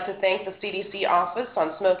NACCHO would like to thank the CDC Office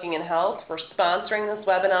on Smoking and Health for sponsoring this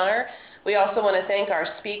webinar. We also want to thank our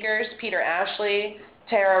speakers, Peter Ashley,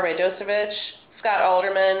 Tara Radosevich, Scott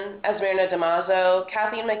Alderman, Esmerna Damaso,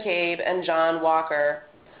 Kathleen McCabe, and John Walker.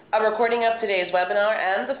 A recording of today's webinar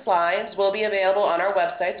and the slides will be available on our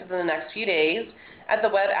website within the next few days at the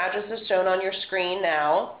web addresses shown on your screen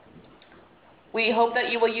now. We hope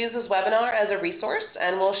that you will use this webinar as a resource,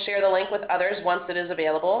 and we'll share the link with others once it is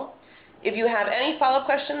available. If you have any follow-up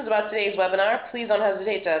questions about today's webinar, please don't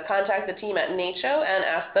hesitate to contact the team at NACCHO and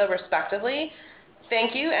ASTHO respectively.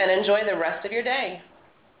 Thank you, and enjoy the rest of your day.